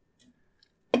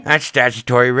 That's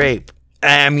statutory rape.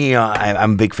 I mean,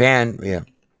 I'm a big fan. Yeah,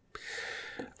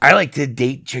 I like to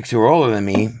date chicks who are older than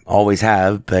me, always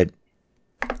have, but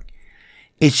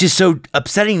it's just so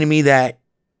upsetting to me that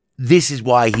this is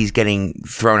why he's getting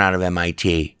thrown out of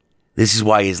MIT. This is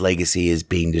why his legacy is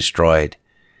being destroyed.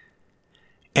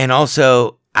 And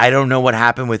also, I don't know what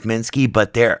happened with Minsky,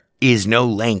 but there is no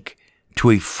link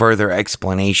to a further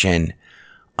explanation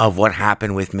of what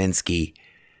happened with Minsky.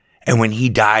 And when he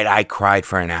died, I cried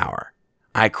for an hour.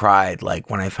 I cried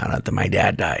like when I found out that my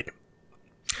dad died.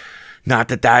 Not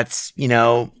that that's, you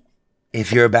know,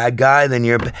 if you're a bad guy, then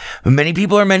many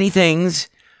people are many things,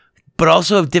 but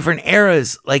also of different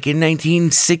eras. Like in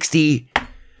 1960,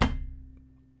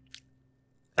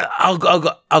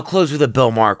 I'll close with a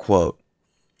Bill Maher quote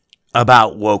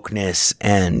about wokeness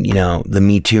and, you know, the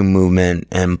Me Too movement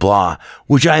and blah,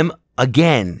 which I'm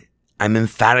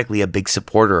emphatically a big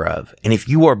supporter of. And if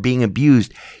you are being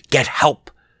abused, get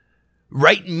help.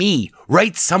 Write me,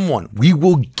 write someone. We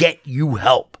will get you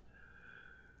help.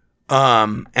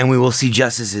 And we will see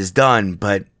justice is done,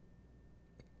 but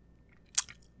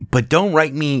don't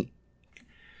write me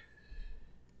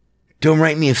Don't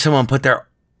write me if someone put their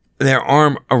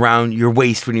arm around your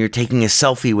waist when you're taking a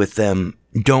selfie with them.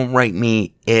 Don't write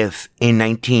me if in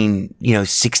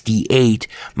 1968,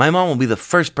 my mom will be the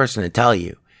first person to tell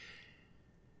you.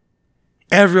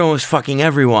 Everyone was fucking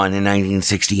everyone in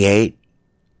 1968,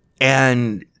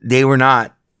 and they were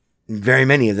not, very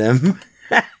many of them,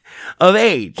 of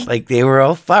age. Like, they were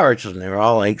all flower children. They were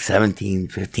all like 17,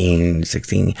 15,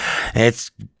 16. And it's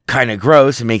kind of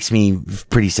gross. It makes me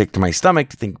pretty sick to my stomach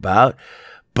to think about.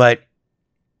 But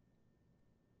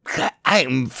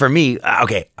for me,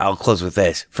 okay, I'll close with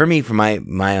this. For me, for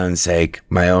my own sake,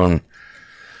 my own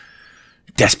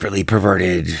desperately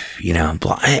perverted,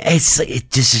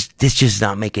 this just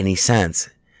not make any sense.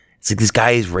 It's like this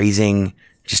guy is raising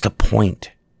just a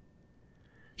point.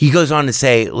 He goes on to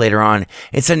say later on,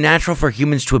 it's unnatural for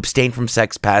humans to abstain from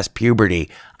sex past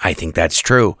puberty. I think that's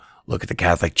true. Look at the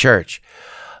Catholic Church.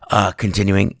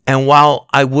 Continuing, and while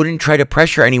I wouldn't try to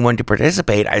pressure anyone to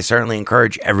participate, I certainly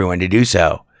encourage everyone to do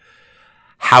so.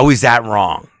 How is that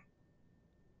wrong?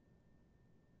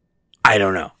 I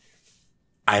don't know.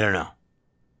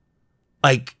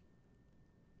 Like,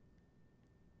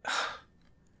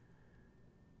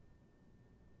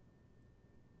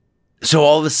 so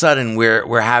all of a sudden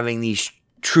we're having these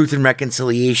truth and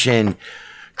reconciliation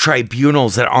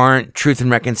tribunals that aren't truth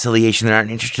and reconciliation. They're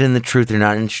not interested in the truth. They're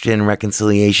not interested in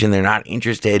reconciliation. They're not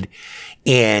interested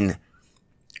in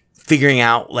figuring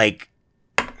out like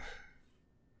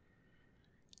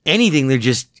anything. They're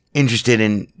just interested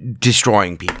in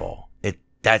destroying people.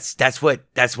 That's what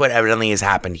evidently has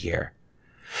happened here.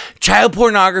 Child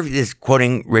pornography, this is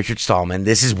quoting Richard Stallman,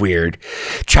 this is weird.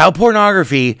 Child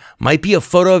pornography might be a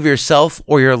photo of yourself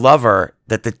or your lover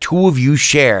that the two of you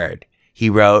shared, he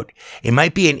wrote. It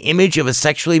might be an image of a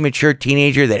sexually mature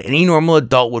teenager that any normal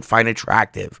adult would find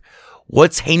attractive.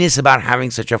 What's heinous about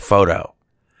having such a photo?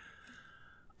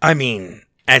 I mean,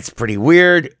 that's pretty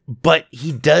weird, but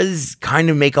he does kind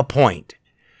of make a point.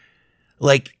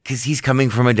 Like, because he's coming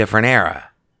from a different era.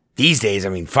 These days, I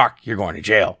mean, fuck, you're going to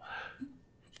jail.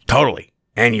 Totally.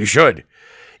 And you should.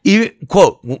 Even,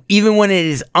 quote, even when it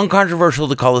is uncontroversial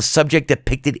to call a subject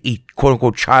depicted a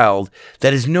quote-unquote child,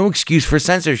 that is no excuse for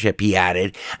censorship, he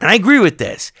added. And I agree with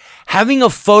this. Having a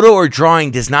photo or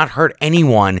drawing does not hurt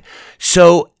anyone.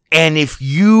 So, and if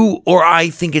you or I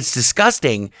think it's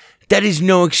disgusting, that is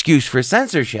no excuse for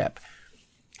censorship.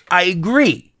 I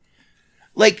agree.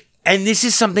 Like, and this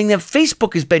is something that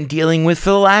Facebook has been dealing with for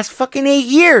the last fucking 8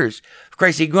 years. For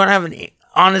Christ's sake, you want to have an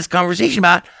honest conversation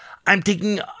about, I'm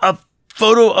taking a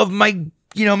photo of my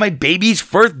baby's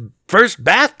first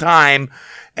bath time,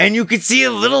 and you could see a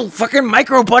little fucking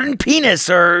micro button penis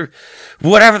or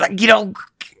whatever.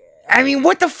 I mean,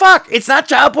 what the fuck? It's not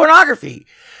child pornography.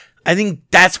 I think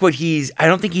that's what I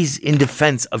don't think he's in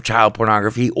defense of child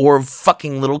pornography or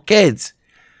fucking little kids.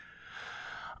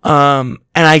 And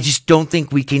I just don't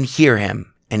think we can hear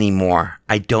him anymore.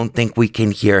 I don't think we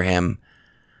can hear him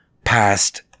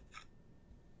past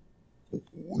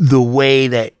the way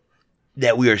that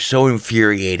we are so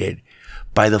infuriated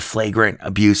by the flagrant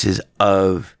abuses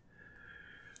of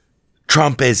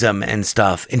Trumpism and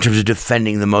stuff in terms of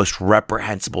defending the most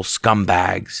reprehensible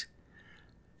scumbags,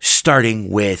 starting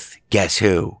with, guess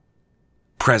who?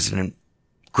 President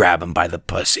grab him by the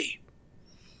pussy.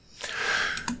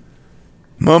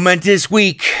 Momentous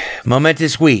week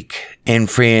in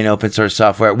free and open source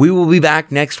software. We will be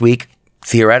back next week,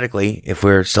 theoretically, if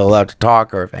we're still allowed to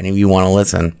talk or if any of you want to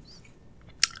listen.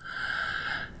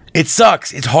 It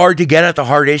sucks. It's hard to get at the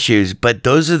hard issues, but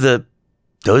those are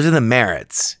the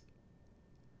merits.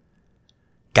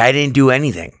 Guy didn't do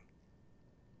anything.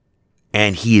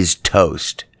 And he is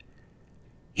toast.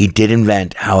 He did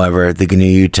invent, however, the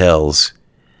GNU Utils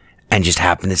and just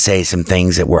happened to say some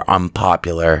things that were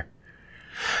unpopular.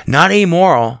 Not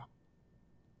amoral.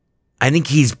 I think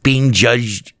he's being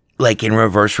judged like in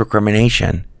reverse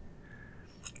recrimination.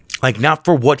 Like not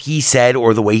for what he said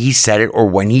or the way he said it or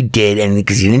when he did, and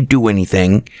because he didn't do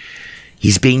anything.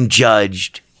 He's being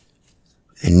judged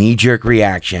a knee-jerk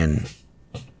reaction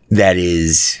that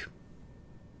is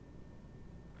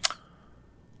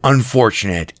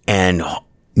unfortunate and,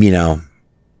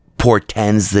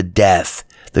 portends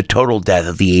the total death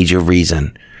of the age of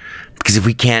reason. Because if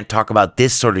we can't talk about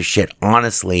this sort of shit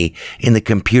honestly in the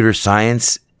computer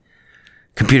sciences,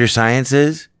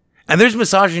 and there's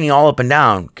misogyny all up and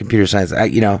down computer science,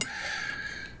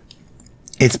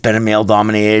 it's been a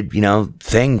male-dominated,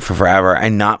 thing for forever,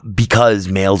 and not because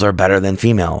males are better than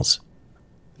females,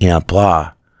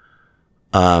 blah.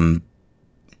 And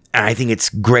I think it's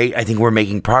great. I think we're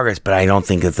making progress, but I don't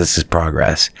think that this is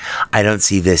progress. I don't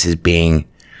see this as being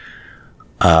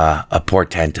a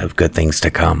portent of good things to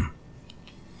come.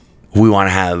 we want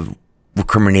to have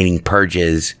recriminating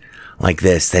purges like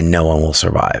this, then no one will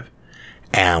survive.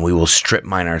 And we will strip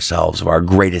mine ourselves of our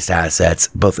greatest assets,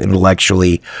 both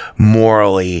intellectually,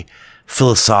 morally,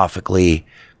 philosophically,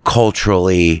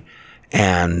 culturally,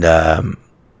 and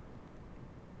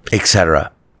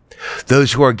etc.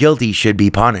 Those who are guilty should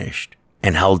be punished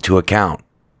and held to account.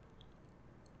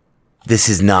 This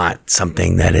is not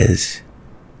something that is...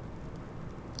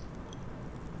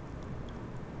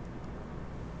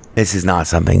 This is not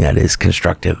something that is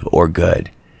constructive or good.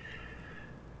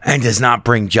 And does not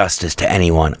bring justice to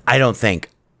anyone. I don't think.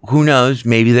 Who knows?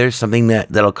 Maybe there's something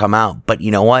that'll come out. But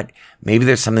you know what? Maybe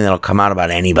there's something that'll come out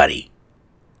about anybody.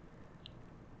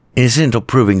 Innocent until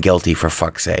proven guilty, for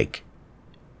fuck's sake.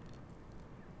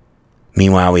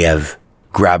 Meanwhile, we have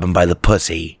grab him by the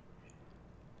pussy,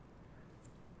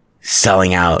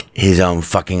 selling out his own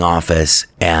fucking office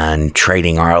and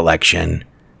trading our election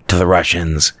to the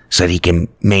Russians so that he can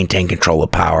maintain control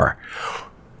of power.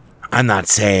 I'm not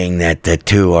saying that the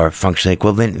two are functionally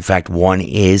equivalent. In fact, one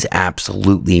is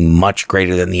absolutely much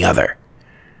greater than the other.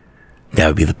 That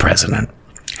would be the president.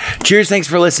 Cheers, thanks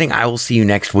for listening. I will see you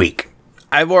next week.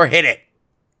 Ivor, hit it.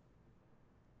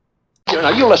 Now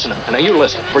you listen,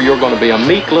 for you're going to be a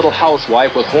meek little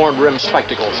housewife with horn-rimmed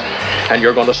spectacles. And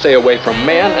you're going to stay away from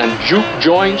men and juke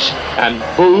joints and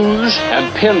booze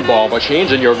and pinball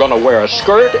machines, and you're going to wear a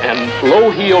skirt and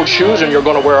low-heeled shoes, and you're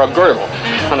going to wear a girdle,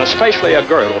 and especially a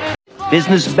girdle.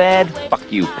 Business bad?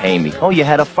 Fuck you, pay me. Oh, you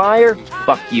had a fire?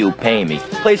 Fuck you, pay me.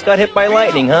 Place got hit by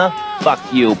lightning, huh? Fuck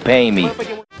you, pay me. 4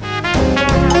 or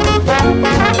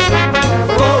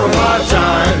 5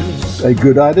 times. A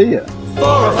good idea. 4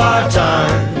 or 5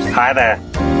 times. Hi there.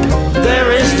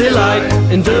 There is delight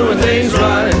in doing things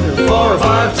right 4 or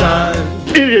 5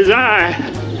 times. It is I,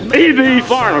 E.B.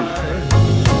 Farnham.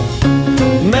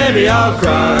 Maybe I'll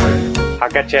cry. I'll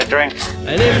get you a drink.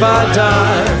 And if I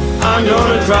die, I'm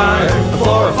gonna try 4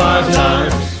 or 5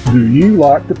 times. Do you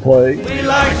like to play? We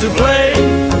like to play.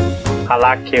 I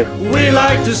like you. We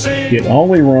like to sing. It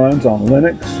only runs on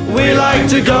Linux. We like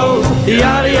to go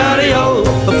yada yada yo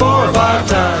 4 or 5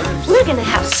 times. We're gonna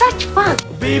have such fun.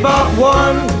 Bebop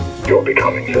 1. You're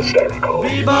becoming hysterical.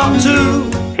 Bebop 2.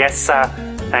 Yes, sir.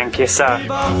 Thank you, sir.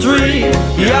 Bebop 3.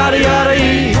 Yada yada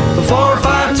e 4 or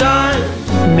 5 times.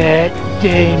 Matt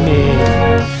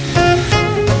Damon.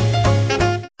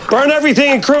 Burn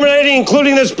everything incriminating,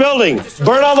 including this building.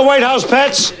 Burn all the White House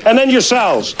pets, and then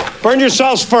yourselves. Burn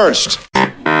yourselves first.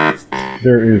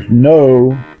 There is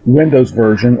no Windows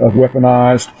version of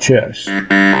weaponized chess.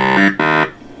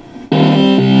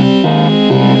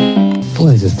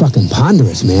 Boy, this is fucking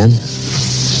ponderous, man.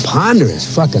 Ponderous,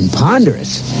 fucking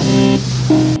ponderous.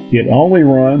 It only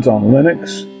runs on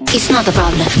Linux. It's not a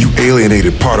problem. You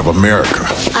alienated part of America.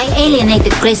 I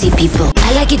alienated crazy people.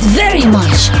 I like it very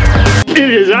much. It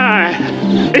is I,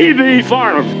 E.B.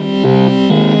 Farnham.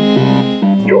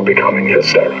 You're becoming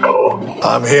hysterical.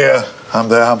 I'm here. I'm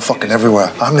there. I'm fucking everywhere.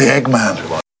 I'm the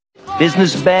Eggman.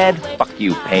 Business bad? Fuck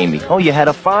you, pay me. Oh, you had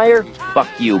a fire? Fuck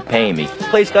you, pay me.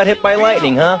 Place got hit by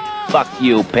lightning, huh? Fuck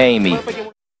you, pay me.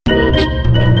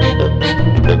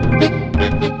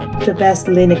 The Best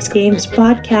Linux Games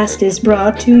podcast is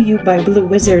brought to you by Blue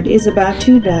Wizard is About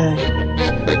to Die.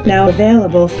 Now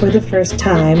available for the first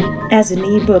time as an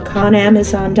ebook on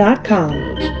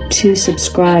Amazon.com. To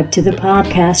subscribe to the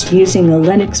podcast using a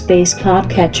Linux-based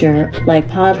podcatcher like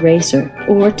Podracer,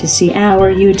 or to see our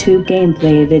YouTube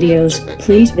gameplay videos,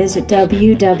 please visit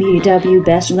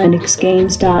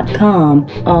www.bestlinuxgames.com.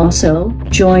 Also,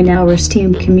 join our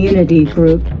Steam community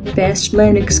group, Best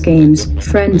Linux Games,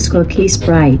 Friends Cookie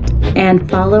Sprite, and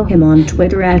follow him on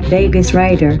Twitter at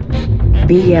VegasWriter.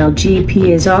 BLGP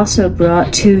is also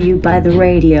brought to you by the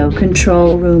Radio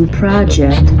Control Room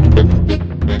Project.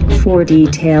 For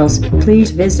details,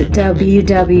 please visit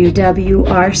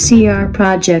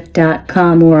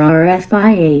www.rcrproject.com or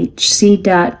rfihc.com.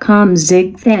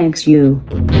 Zig thanks you.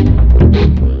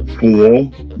 For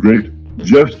great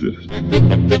justice.